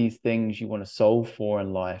all of these things you want to solve for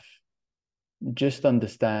in life, just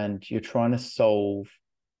understand you're trying to solve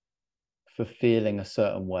for feeling a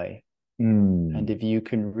certain way. And Mm. if you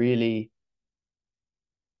can really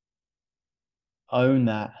own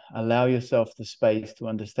that, allow yourself the space to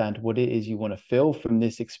understand what it is you want to feel from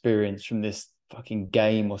this experience, from this fucking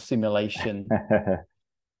game or simulation,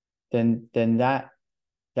 then that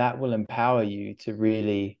will empower you to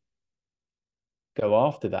really go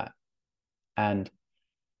after that. And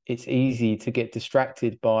it's easy to get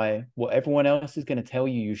distracted by what everyone else is going to tell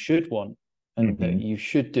you should want and that hmm you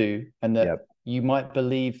should do, and that Yep. you might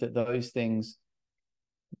believe that those things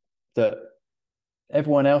that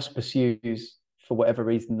everyone else pursues for whatever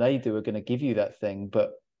reason they do are going to give you that thing,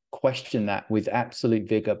 but question that with absolute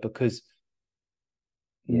vigor because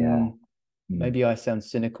Yeah. Mm. maybe I sound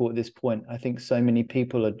cynical at this point. I think so many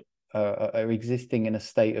people are existing in a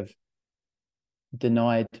state of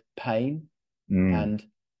denied pain Mm.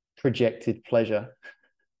 and projected pleasure.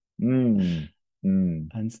 Mm. Mm.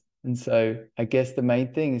 And and so I guess the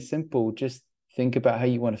main thing is simple. Just think about how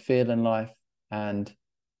you want to feel in life and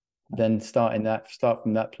then start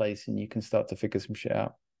from that place and you can start to figure some shit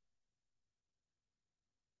out.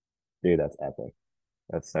 Dude, that's epic.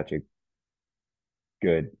 That's such a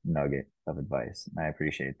good nugget of advice. I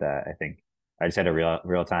appreciate that. I think I just had a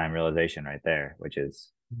real time realization right there, which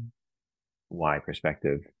is why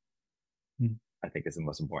perspective Mm. I think is the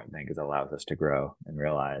most important thing because it allows us to grow and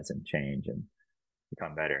realize and change and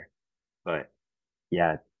become better. But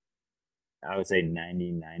yeah, I would say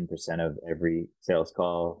 99% of every sales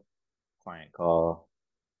call, client call,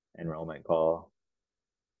 enrollment call,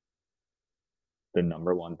 the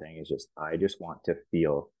number one thing is just, I just want to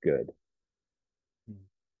feel good. Mm.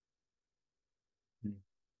 Mm.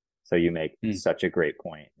 So you make Mm. such a great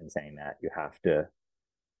point in saying that you have to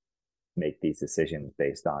make these decisions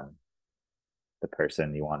based on the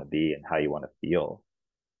person you want to be and how you want to feel.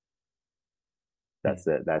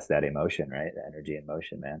 Mm. That's that emotion, right? The energy and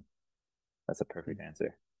motion, man. That's a perfect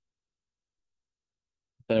answer.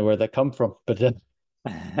 Don't know where that come from, but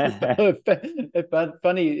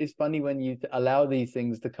funny. It's funny when you allow these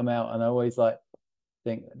things to come out, and I always like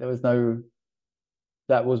think there was no.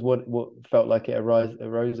 That was what felt like it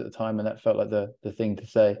arose at the time, and that felt like the thing to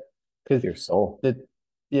say, because Your soul. the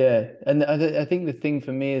yeah, and I think the thing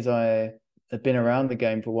for me is I have been around the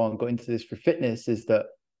game for a while and got into this for fitness is that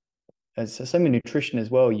as same with nutrition as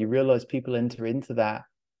well. You realize people enter into that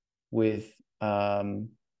with the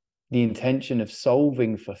intention of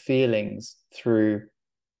solving for feelings through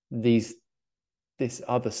these this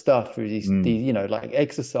other stuff through these Mm. like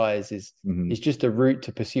exercise hmm is just a route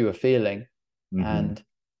to pursue a feeling. hmm And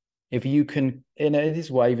if you can, this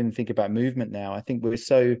is why I even think about movement now. I think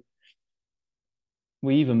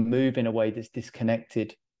we even move in a way that's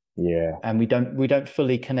disconnected Yeah. and we don't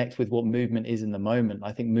fully connect with what movement is in the moment.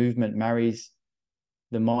 I think movement marries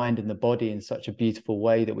the mind and the body in such a beautiful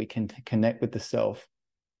way that we can connect with the self.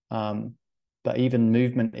 Um, but even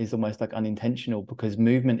movement is almost like unintentional because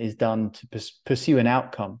movement is done to pursue an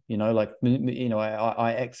outcome. Like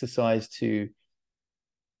I exercise to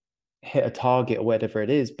hit a target or whatever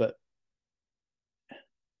it is, but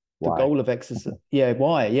the Why? goal of exercise, yeah,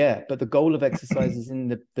 why, yeah, but the goal of exercise is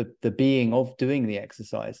in the being of doing the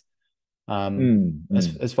exercise. Mm,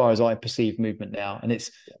 mm. As far as I perceive movement now. And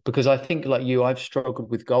it's because I think like you, I've struggled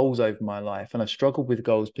with goals over my life and I've struggled with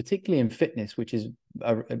goals, particularly in fitness, which is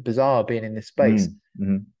bizarre being in this space. Mm,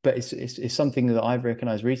 mm, But it's something that I've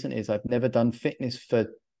recognized recently is I've never done fitness for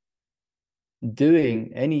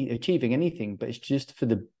achieving anything, but it's just for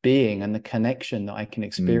the being and the connection that I can Mm,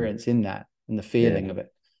 experience in that and the yeah. feeling of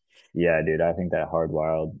it. Yeah, dude. I think that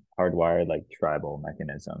hardwired like tribal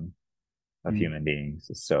mechanism of Mm, human beings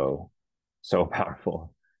is so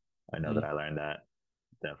powerful. I know that mm, I learned that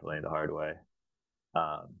definitely the hard way,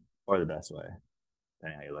 or the best way,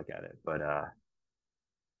 depending how you look at it. But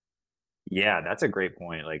yeah, that's a great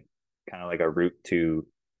point. Like kind of like a route to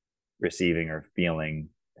receiving or feeling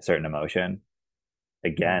a certain emotion.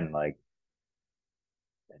 mm, Again, like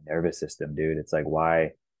the nervous system, dude. It's like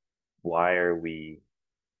why are we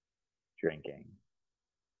drinking?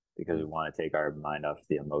 Because we mm, want to take our mind off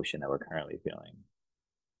the emotion that we're currently feeling.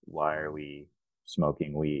 Why are we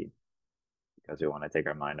smoking weed? Because we want to take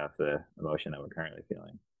our mind off the emotion that we're currently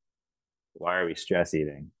feeling. Why are we stress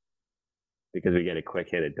eating? Because we get a quick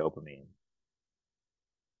hit of dopamine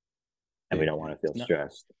and we dude, don't want to feel no,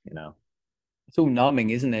 stressed, you know? it's all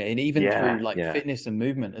numbing, isn't it? And even through Yeah, like yeah. fitness and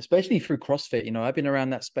movement, especially through CrossFit, I've been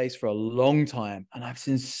around that space for a long time, and I've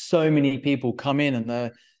seen so many people come in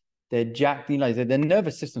and they're jacked, their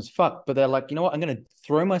nervous system's fucked, but they're like, you know what, I'm going to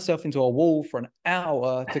throw myself into a wall for an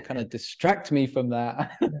hour to kind of distract me from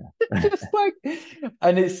that. Yeah. Just like,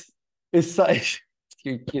 and it's like,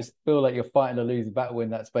 you just feel like you're fighting a losing battle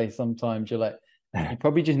in that space. Sometimes you're like, you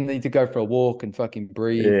probably just need to go for a walk and fucking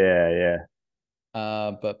breathe. Yeah, yeah.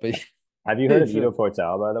 But Have you heard of it's Ito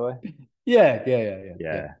Portal, by the way? yeah.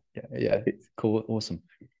 Yeah. Yeah. It's cool. Awesome.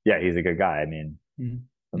 Yeah, he's a good guy. I mean, Mm,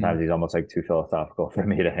 sometimes mm, he's almost like too philosophical for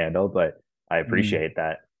me to handle, but I mm, appreciate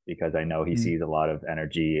that because I know he mm, sees a lot of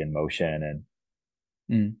energy and motion and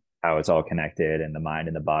mm, how it's all connected and the mind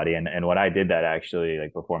and the body. And when I did that actually,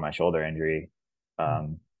 like before my shoulder injury,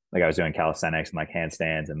 mm, like I was doing calisthenics and like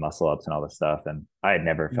handstands and muscle ups and all this stuff. And I had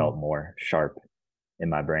never mm, felt more sharp in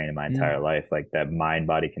my brain in my mm, entire life. Like that mind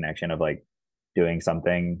body connection of like doing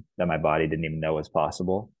something that my body didn't even know was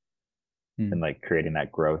possible and mm, like creating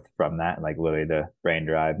that growth from that. And like literally the brain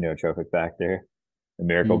drive neurotrophic factor, the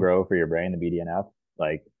miracle mm, grow for your brain, the BDNF,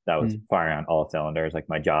 like that was mm, firing on all cylinders. Like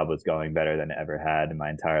my job was going better than it ever had in my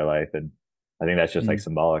entire life. And I think that's just like mm,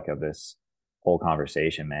 symbolic of this whole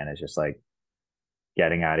conversation, man. It's just like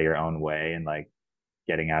getting out of your own way and like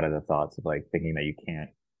getting out of the thoughts of like thinking that you can't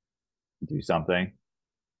do something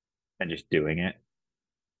and just doing it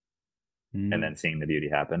and mm, then seeing the beauty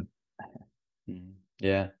happen. mm.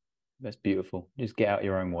 Yeah, that's beautiful. Just get out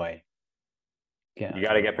your own way. Get You out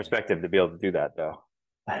got to your get own way. perspective to be able to do that though.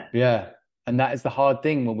 Yeah. And that is the hard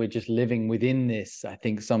thing when we're just living within this. I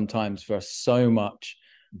think sometimes for us so much,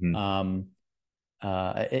 Mhm. um,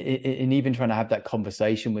 and even trying to have that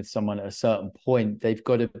conversation with someone at a certain point, they've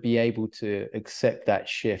got to be able to accept that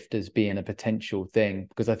shift as being a potential thing.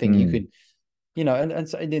 Because I think you Mm. could, and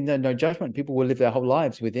so, no judgment, people will live their whole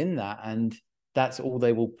lives within that, and that's all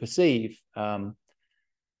they will perceive.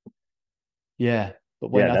 Yeah.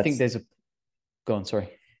 But when Yeah, I think that's there's a, go on, sorry.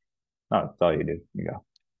 no, that's all you do. You go.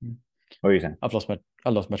 What are you saying? I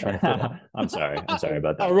lost my train of thought. I'm sorry. I'm sorry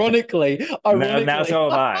about that. Ironically, Now ironically. so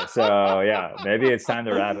am I. So yeah, maybe it's time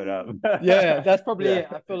to wrap it up. Yeah, that's probably Yeah. it.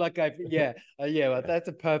 I feel like well, that's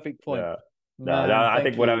a perfect point. Yeah. No, Man, I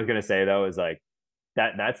think thank what I was you. gonna say though is like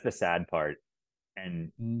that's the sad part.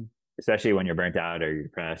 And Mm, especially when you're burnt out or you're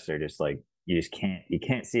depressed or just like you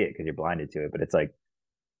can't see it because you're blinded to it. But it's like,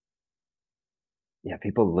 yeah,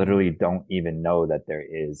 people mm, literally don't even know that there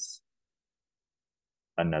is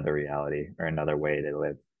another reality or another way to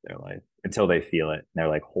live their life until they feel it. And they're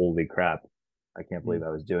like, holy crap, I can't believe mm. I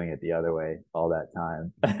was doing it the other way all that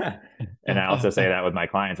time. And I also say that with my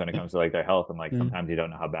clients when it comes to like their health. I'm like, Mm. sometimes you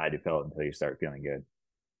don't know how bad you felt until you start feeling good.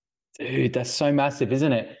 Dude, that's so massive,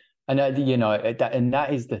 isn't it? And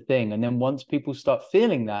that is the thing. And then once people start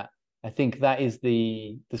feeling that, I think that is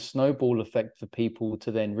the snowball effect for people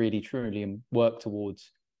to then really truly work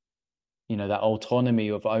towards, that autonomy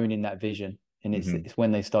of owning that vision. And it's Mm-hmm. it's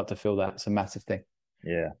when they start to feel that. It's a massive thing.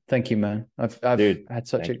 Yeah. Thank you, man. I've Dude, had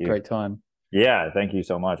such a thank you. great time. Yeah, thank you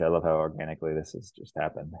so much. I love how organically this has just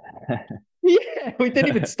happened. Yeah, we didn't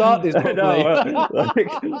even start this properly. No,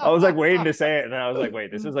 like I was like waiting to say it, and then I was like,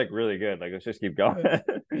 wait, this is like really good. Like, let's just keep going.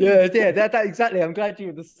 Yeah, that exactly. I'm glad you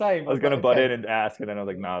were the same. I I was was like, gonna butt okay, in and ask, and then I was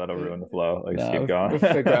like, nah, that'll ruin the flow. Like, just keep no, going. we'll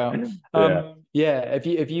figure out. Yeah, Yeah, if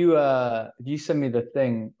you send me the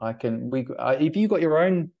thing, I can if you got your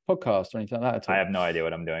own podcast or anything like that at I all. have no idea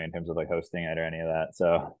what I'm doing in terms of like hosting it or any of that.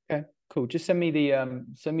 So, Okay, cool. Just send me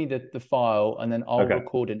the file, and then I'll okay,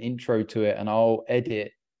 record an intro to it, and I'll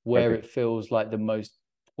edit where perfect. it feels like the most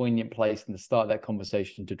poignant place in the start of that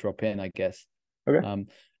conversation to drop in, I guess. Okay. Um,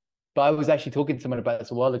 but I was actually talking to someone about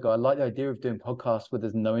this a while ago. I like the idea of doing podcasts where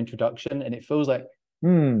there's no introduction, and it feels like,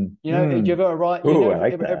 Hmm. do you Hmm. ever write, Ooh, I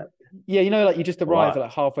like that. Yeah, like you just A arrive lot.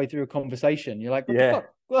 like halfway through a conversation. You're like, what the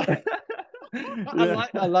Yeah. fuck? Yeah.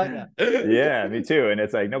 I like that. Yeah, me too. And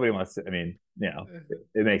it's like nobody wants to, I mean,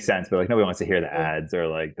 it makes sense, but like nobody wants to hear the ads or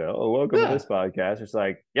like the welcome to Yeah, this podcast. It's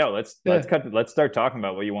like, yo, let's yeah, let's start talking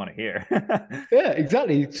about what you want to hear. yeah,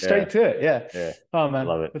 exactly. Yeah, Straight to it. Yeah. yeah. Oh I man.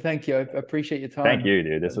 love it. Well, thank you. I appreciate your Thank time. you,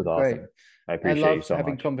 dude. This That was was great. awesome. I I appreciate you love so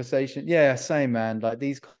having much. conversation. Yeah, same man. Like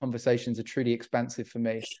these conversations are truly expansive for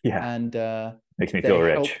me, Yeah, and makes me they feel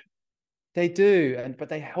rich. help. They do, but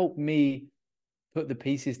they help me put the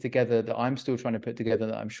pieces together that I'm still trying to put together.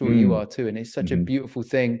 That I'm sure you Mm. are too. And it's such a Hmm. beautiful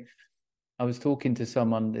thing. I was talking to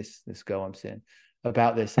someone, this girl I'm seeing,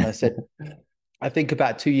 about this, and I said, I think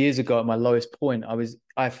about 2 years ago at my lowest point,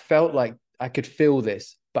 I felt like I could feel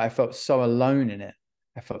this, but I felt so alone in it.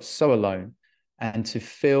 I felt so alone, and to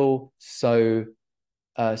feel so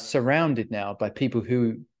surrounded now by people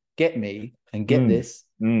who get me and get Mm. this,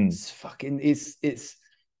 Mm.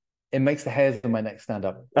 it makes the hairs on my neck stand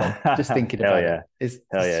up, Bob, just thinking Hell about it. yeah. It's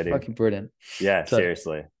Hell yeah, just dude. fucking brilliant. Yeah, So,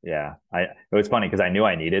 seriously. Yeah. It was funny because I knew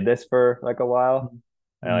I needed this for like a while.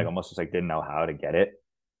 I like mm, almost just like didn't know how to get it.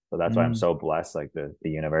 So that's why I'm mm, so blessed. Like the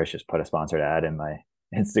universe just put a sponsored ad in my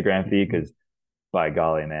Instagram feed mm, because by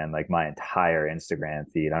golly, man, like my entire Instagram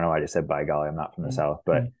feed. I don't know why I just said by golly, I'm not from the mm, South,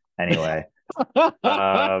 but mm. anyway,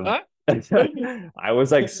 I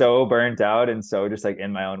was like so burnt out and so just like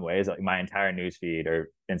in my own ways. Like my entire news feed or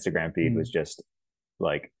Instagram feed was Mm, just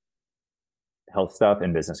like health stuff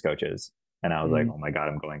and business coaches. And I was like, mm, oh my God,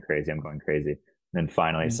 I'm going crazy. I'm going crazy. And then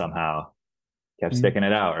finally mm, somehow kept mm, sticking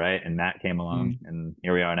it out, right? And Matt came along mm. and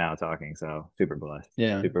here we are now talking. So super blessed.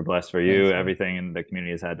 Yeah, Super blessed for you, thanks. everything in the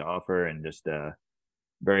community has had to offer, and just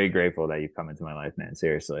very grateful that you've come into my life, man.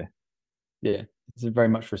 Seriously. Yeah, it's very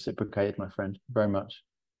much reciprocated, my friend. Very much.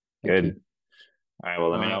 Thank Good. you. All right. Well,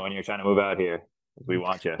 let All me know right. when you're trying to move out here. We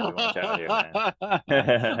want you. We want you out here,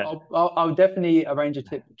 man. I'll definitely arrange a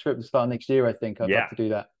trip to start next year. I think I'd love Yeah. to do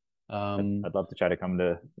that. I'd, Um, I'd love to try to come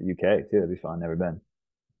to the UK too. That'd be fun. Never been.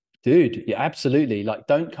 Dude, yeah, absolutely. Like,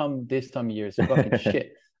 don't come this time of year. It's fucking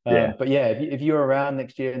shit. Yeah. But yeah, if you're around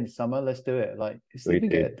next year in the summer, let's do it. Like, see if we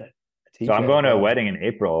Sweet, dude. get a So I'm t-shirt as going to a well. wedding in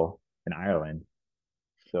April in Ireland.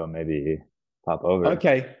 So maybe pop over.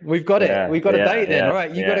 Okay, we've got it. Yeah. We've got a Yeah. date then. All Yeah. right,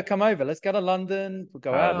 you got Yeah. to come over. Let's go to London. We'll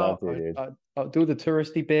go I would love out. to, dude. I'll do the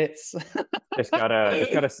touristy bits. Just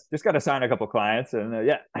gotta sign a couple clients and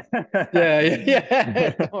yeah. Yeah, yeah.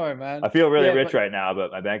 Don't worry, man. I feel really Yeah, rich but right now,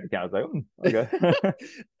 but my bank account's like, okay.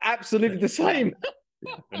 absolutely the same.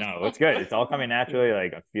 But no, it's good. It's all coming naturally.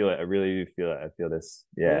 Like I feel it. I really do feel it. I feel this.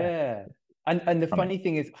 Yeah. Yeah. And the Coming. funny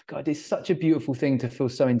thing is, God, it's such a beautiful thing to feel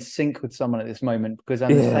so in sync with someone at this moment because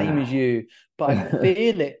I'm the same as Yeah. you, but I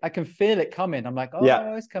feel it. I can feel it coming. I'm like, Yeah.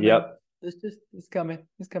 oh, it's coming. Yep. It's coming.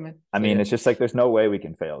 It's coming. I So mean, yeah. it's just like there's no way we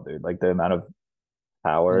can fail, dude. Like the amount of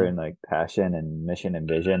power Mm, and like passion and mission and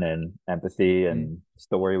vision and empathy mm, and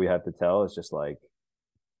story we have to tell is just like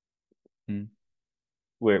mm,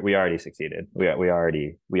 we already succeeded. We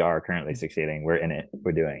are currently succeeding. We're in it.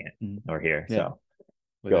 We're doing it. mm. We're here. Yeah. So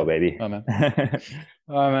With go, it. baby. Oh man.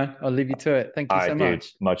 All All right, man. I'll leave you to it. Thank you so right, dude.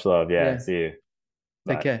 much. Much love. Yeah. Yeah. See you.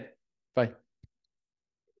 Take Bye. care. Bye.